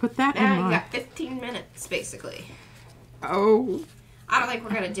forgot to put that in my. You got 15 minutes basically. Oh. I don't think we're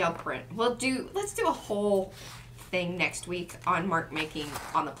gonna gel print. Let's do a whole thing next week on mark making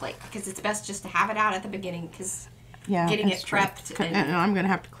on the plate, because it's best just to have it out at the beginning, because getting it prepped. And I'm going to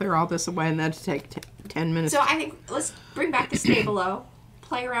have to clear all this away, and that'll take 10 minutes. So I think let's bring back the Stabilo,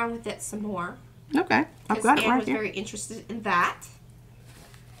 play around with it some more. Okay, I've got it right here. Anne was very interested in that.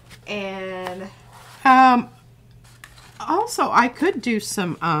 And also I could do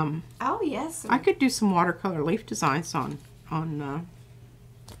some oh yes, I could do some watercolor leaf designs on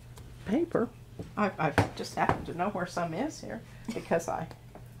paper. I just happen to know where some is here, because I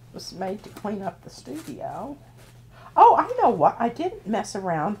was made to clean up the studio. Oh, I know what. I didn't mess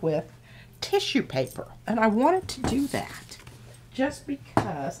around with tissue paper, and I wanted to do that. just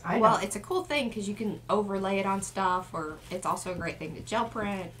because Well, it's a cool thing because you can overlay it on stuff, or it's also a great thing to gel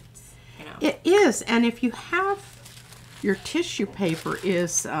print. You know. It is, and if you have your tissue paper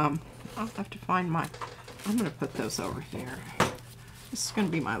is, I'll have to find my, I'm going to put those over here. This is going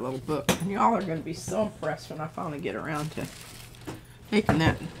to be my little book, and y'all are going to be so impressed when I finally get around to making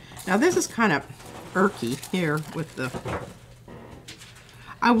that. Now this is kind of irky here with the,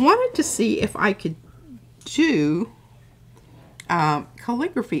 I wanted to see if I could do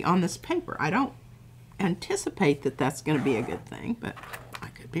calligraphy on this paper. I don't anticipate that that's going to be a good thing, but I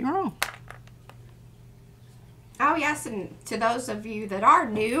could be wrong. Oh yes, and to those of you that are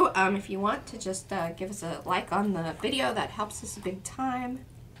new, if you want to just give us a like on the video, that helps us a big time.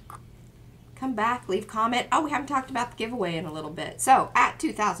 Come back, leave a comment. Oh, we haven't talked about the giveaway in a little bit. So, at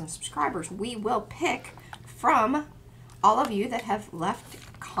 2,000 subscribers, we will pick from all of you that have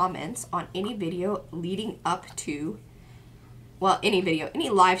left comments on any video leading up to, well, any video, any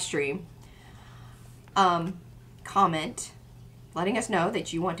live stream, comment letting us know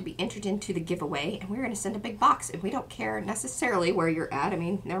that you want to be entered into the giveaway, and we're going to send a big box. And we don't care necessarily where you're at. I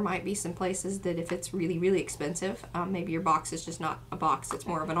mean, there might be some places that if it's really, really expensive, maybe your box is just not a box, it's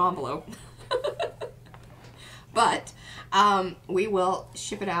more of an envelope. But we will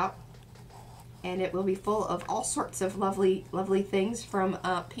ship it out, and it will be full of all sorts of lovely, lovely things from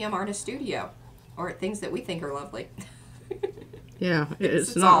PM Artist Studio, or things that we think are lovely. Yeah,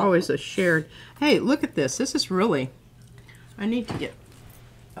 it's not always a shared. Hey, look at this. This is really, I need to get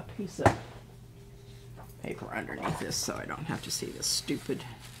a piece of paper underneath this so I don't have to see this stupid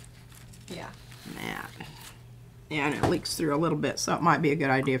mat. Yeah, and it leaks through a little bit, so it might be a good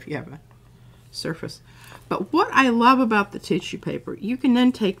idea if you have a surface. But what I love about the tissue paper, you can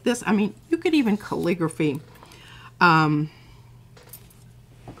then take this, I mean, you could even calligraphy.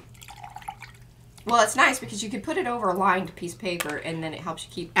 Well, it's nice because you could put it over a lined piece of paper, and then it helps you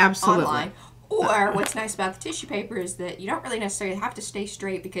keep online. Or what's nice about the tissue paper is that you don't really necessarily have to stay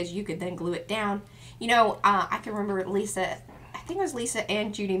straight, because you could then glue it down. You know, I can remember Lisa, I think it was Lisa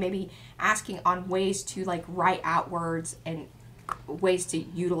and Judy maybe asking on ways to like write out words and ways to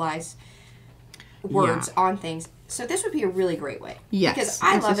utilize words on things. So this would be a really great way. Yes. Because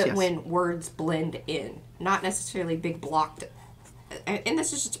I love it when words blend in, not necessarily big blocked. And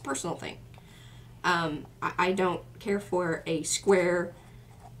this is just a personal thing. I don't care for a square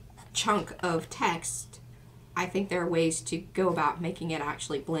chunk of text. I think there are ways to go about making it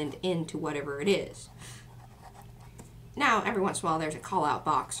actually blend into whatever it is. Now, every once in a while, there's a call-out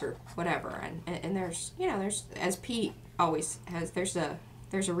box or whatever, and there's, you know, there's, as Pete always has, there's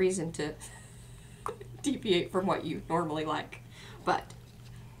a reason to deviate from what you normally like. But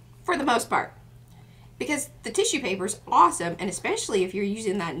for the most part, because the tissue paper is awesome, and especially if you're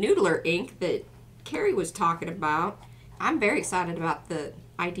using that noodler ink that Carrie was talking about, I'm very excited about the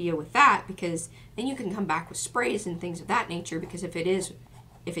idea with that, because then you can come back with sprays and things of that nature, because if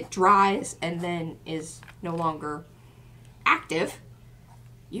it dries and then is no longer active,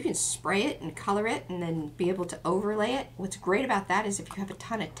 you can spray it and color it and then be able to overlay it. What's great about that is if you have a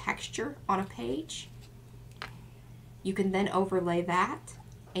ton of texture on a page, you can then overlay that,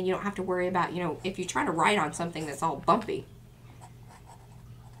 and you don't have to worry about, you know, if you're trying to write on something that's all bumpy.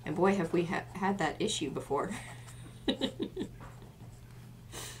 And boy, have we had that issue before.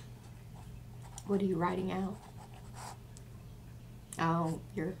 What are you writing out? Oh,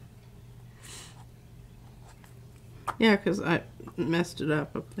 you're... Yeah, because I messed it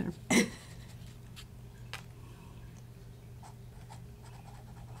up there.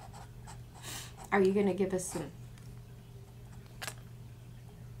 Are you going to give us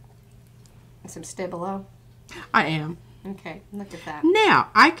some stabilo? I am. Okay, look at that. Now,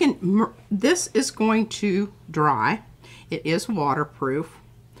 I can, this is going to dry. It is waterproof.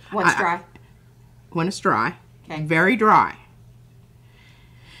 What's dry? When it's dry. Okay. Very dry.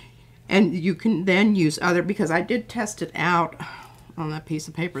 And you can then use other, because I did test it out on that piece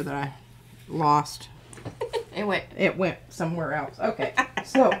of paper that I lost. It went somewhere else. Okay,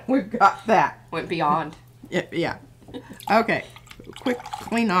 so we've got that. Went beyond. Yeah. Okay, quick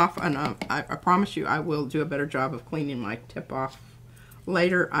clean off, and I promise you I will do a better job of cleaning my tip off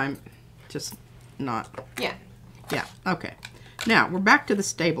later. I'm just not. Yeah. Yeah, okay. Now, we're back to the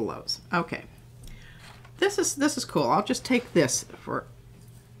stabilos. Okay. This is cool. I'll just take this for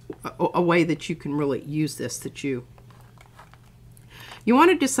a way that you can really use this, that you want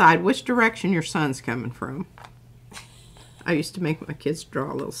to decide which direction your sun's coming from. I used to make my kids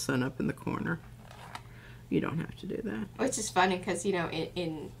draw a little sun up in the corner. You don't have to do that. Which is funny because, you know,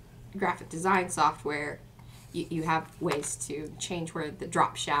 in graphic design software, you have ways to change where the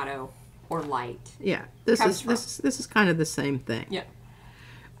drop shadow or light. Yeah, this is kind of the same thing. Yeah.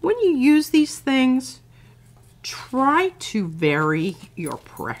 When you use these things, try to vary your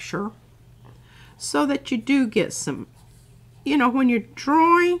pressure so that you do get some, you know, when you're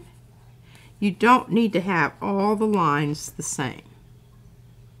drawing, you don't need to have all the lines the same.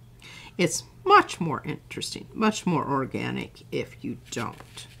 It's much more interesting, much more organic if you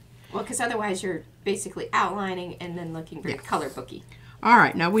don't. Well, because otherwise you're basically outlining and then looking very color booky. All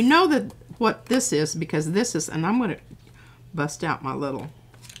right, now we know that what this is because this is, and I'm going to bust out my little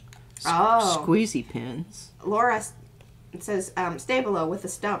squeezy pins. Laura, it says, stay below with a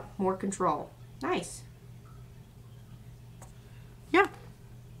stump, more control. Nice. Yeah.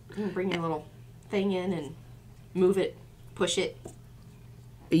 You can bring your little thing in and move it, push it.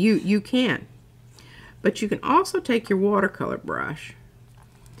 You can. But you can also take your watercolor brush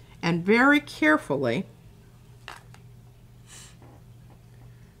and very carefully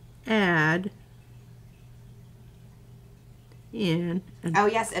add in. Oh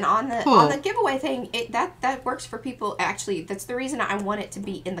yes, and on the giveaway thing, that works for people. Actually, that's the reason I want it to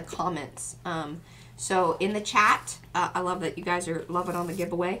be in the comments. So in the chat, I love that you guys are loving on the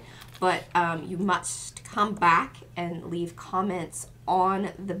giveaway, but you must come back and leave comments on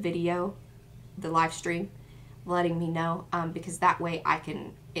the video, the live stream, letting me know, because that way I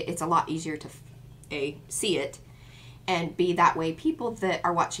can. It's a lot easier to A, see it, and B, that way people that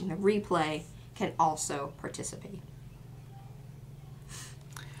are watching the replay can also participate.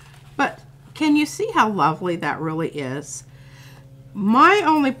 But can you see how lovely that really is? My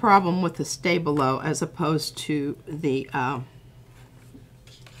only problem with the stay below as opposed to the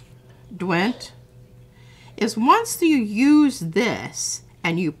Dwent is once you use this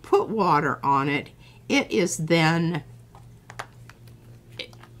and you put water on it, it is then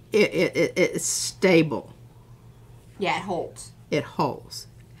it's stable. Yeah, it holds. It holds.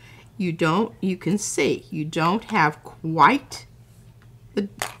 You can see you don't have quite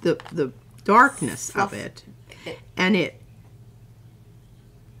the darkness of it, and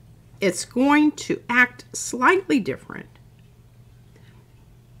it's going to act slightly different.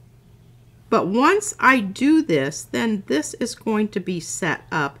 But once I do this, then this is going to be set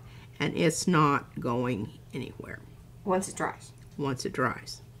up and it's not going anywhere. Once it dries. Once it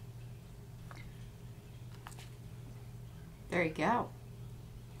dries. There you go.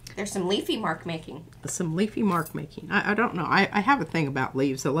 There's some leafy mark making. Some leafy mark making. I don't know. I have a thing about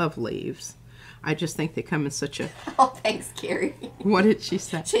leaves. I love leaves. I just think they come in such a... Oh, thanks, Carrie. What did she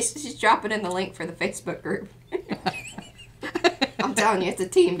say? She's dropping in the link for the Facebook group. I'm telling you, it's a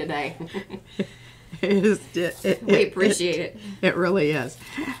team today. We appreciate it. It really is.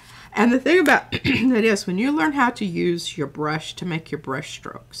 And the thing about it is, when you learn how to use your brush to make your brush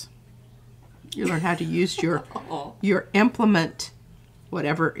strokes, you learn how to use your implement,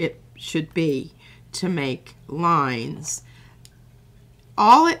 whatever it should be, to make lines.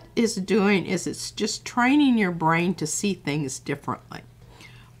 All it is doing is it's just training your brain to see things differently.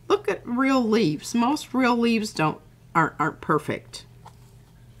 Look at real leaves. Most real leaves aren't perfect.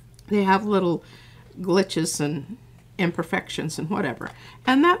 They have little glitches and imperfections and whatever.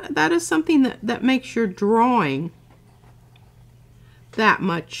 And that is something that makes your drawing that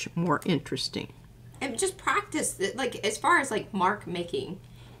much more interesting. And just practice, like as far as like mark making,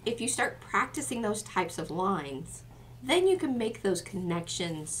 if you start practicing those types of lines, then you can make those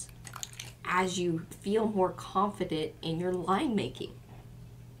connections as you feel more confident in your line making.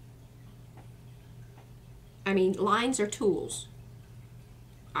 I mean, lines are tools,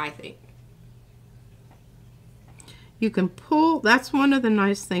 I think. You can pull, that's one of the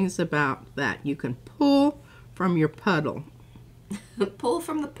nice things about that. You can pull from your puddle. Pull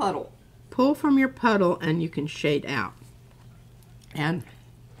from the puddle. Pull from your puddle and you can shade out. And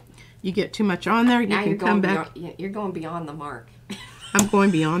you get too much on there, you can come back. You're going beyond the mark. I'm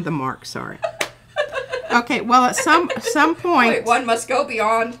going beyond the mark, sorry. Okay, well at some point... Wait, one must go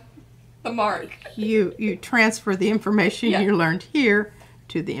beyond the mark. You transfer the information you learned here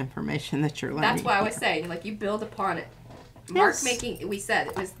to the information that you're learning. That's why I was saying, like, you build upon it. Mark making, we said,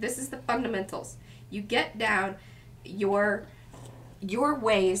 this is the fundamentals. You get down your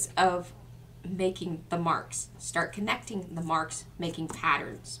ways of making the marks. Start connecting the marks, making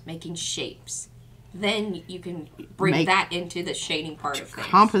patterns, making shapes. Then you can bring that into the shading part of things.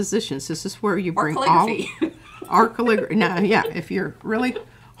 Compositions. This is where you bring calligraphy. Our calligraphy. Now, yeah, if you're really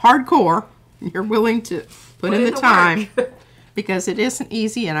hardcore, you're willing to put in the time, because it isn't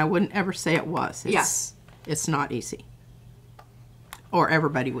easy, and I wouldn't ever say it was. It's not easy. Or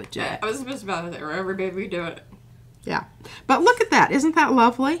everybody would do it. I was just about to say, or everybody would do it. Yeah. But look at that. Isn't that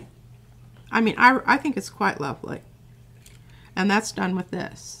lovely? I mean, I think it's quite lovely. And that's done with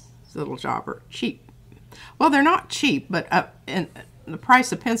this. This little job are cheap. Well, they're not cheap, but in the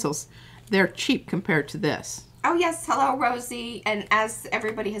price of pencils, they're cheap compared to this. Oh, yes. Hello, Rosie. And as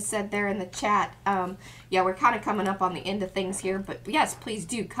everybody has said there in the chat, yeah, we're kind of coming up on the end of things here. But yes, please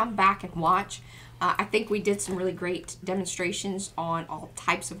do come back and watch. I think we did some really great demonstrations on all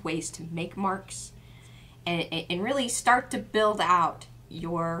types of ways to make marks and really start to build out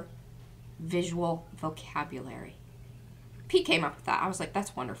your visual vocabulary. Pete came up with that. I was like,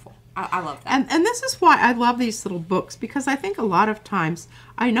 that's wonderful. I love that. And this is why I love these little books, because I think a lot of times,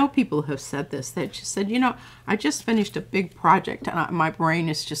 I know people have said this, that just said, you know, I just finished a big project and my brain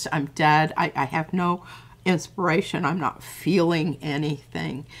is just, I'm dead. I have no inspiration. I'm not feeling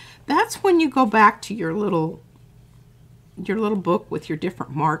anything. That's when you go back to your little book with your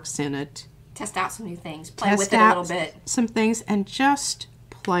different marks in it. Test out some new things. Play with it a little bit. Some things and just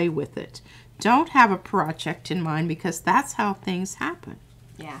play with it. Don't have a project in mind, because that's how things happen.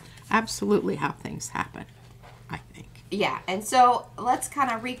 Yeah. Absolutely how things happen, I think. Yeah, and so let's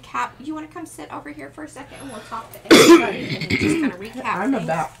kind of recap. You want to come sit over here for a second and we'll talk to everybody and just kind of recap I'm things.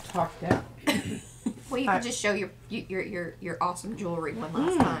 about talked out. Well, you can just show your awesome jewelry one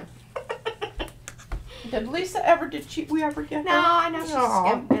last time. Did Lisa ever, we ever get No, her? I know she's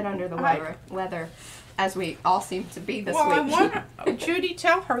a bit under the weather, as we all seem to be this week. I want Judy,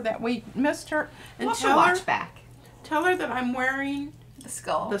 tell her that we missed her. And We'll watch back. Tell her that I'm wearing The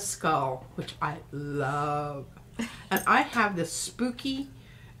skull. the skull, which I love. And I have this spooky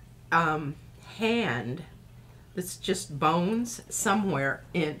hand that's just bones somewhere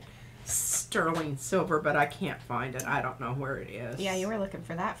in sterling silver, but I can't find it. I don't know where it is. Yeah, you were looking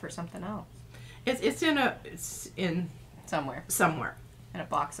for that for something else. It's in somewhere. In a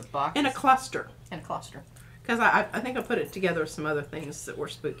box of boxes. In a cluster. In a cluster. Because I think I put it together with some other things that were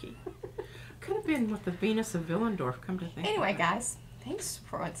spooky. Could have been with the Venus of Willendorf, come to think Anyway, of it. guys, thanks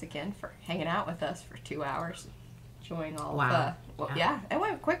once again for hanging out with us for 2 hours. Enjoying all Wow. yeah, it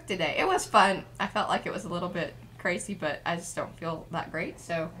went quick today. It was fun. I felt like it was a little bit crazy, but I just don't feel that great.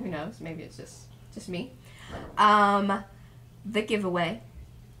 So who knows? Maybe it's just me. The giveaway.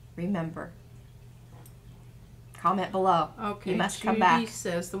 Remember. Comment below. Okay, you must Judy come back.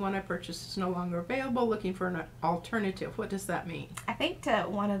 says the one I purchased is no longer available. Looking for an alternative. What does that mean? I think to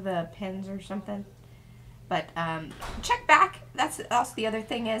one of the pins or something. But check back. That's also the other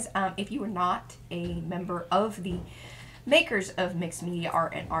thing is, if you are not a member of the Makers of Mixed Media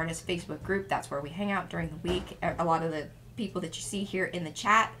Art and Artists Facebook group, that's where we hang out during the week. A lot of the people that you see here in the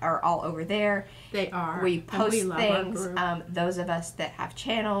chat are all over there. They are. We post we love things. our group. Those of us that have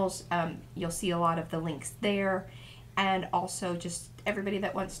channels, you'll see a lot of the links there. And also just everybody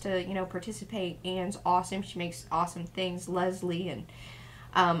that wants to, participate. Anne's awesome. She makes awesome things. Leslie and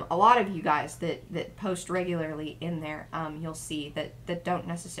a lot of you guys that post regularly in there, you'll see that don't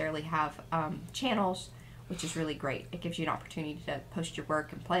necessarily have channels, which is really great. It gives you an opportunity to post your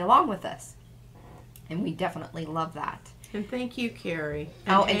work and play along with us. And we definitely love that. And thank you, Carrie.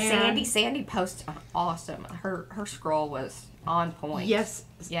 And Sandy posts awesome. Her scroll was on point. Yes.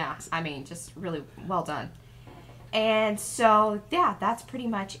 Yeah, I mean, just really well done. And so, yeah, that's pretty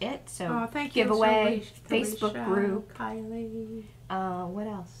much it. So, thank you, giveaway, Felicia, Facebook group. Kylie. What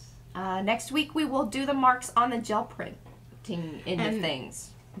else? Next week we will do the marks on the gel printing into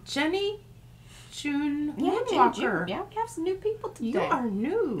things. Jenny June Yeah, Walker. June. Yeah, we have some new people today. You are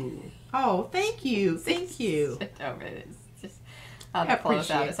new. Oh, thank you. Thank you. Over it. It's just I the closeout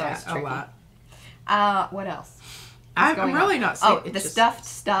appreciate is always that a tricky. lot. What else? I'm really not saying the stuffed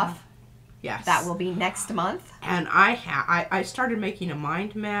stuff. Yes. That will be next month. And I started making a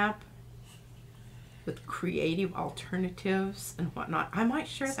mind map with creative alternatives and whatnot. I might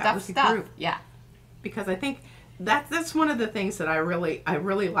share that with the group. Yeah. Because I think that's one of the things that I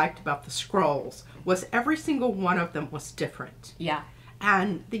really liked about the scrolls was every single one of them was different. Yeah.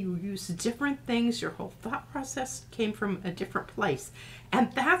 And they used different things. Your whole thought process came from a different place.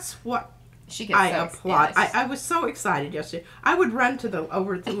 And that's what I applaud. Yes. I was so excited yesterday. I would run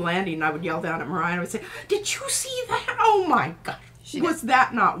over to the landing and I would yell down at Mariah and I would say, "Did you see that? Oh my gosh. Was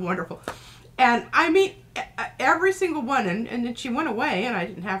that not wonderful?" And I mean, every single one. And then she went away and I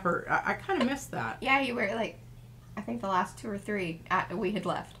didn't have her. I kind of missed that. Yeah, you were like, I think the last 2 or 3 we had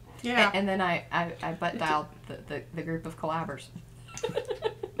left. Yeah. And then I butt dialed the group of collabers.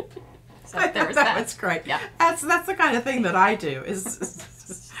 So there was that. That's great. Yeah. That's the kind of thing that I do.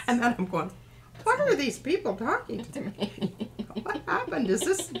 And then I'm going, what are these people talking to me? What happened? Is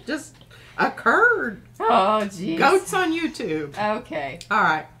this just occurred? Oh, jeez. Goats on YouTube. Okay. All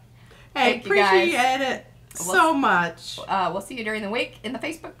right. Hey, appreciate it so much. We'll see you during the week in the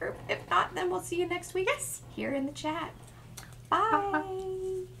Facebook group. If not, then we'll see you next week here in the chat. Bye.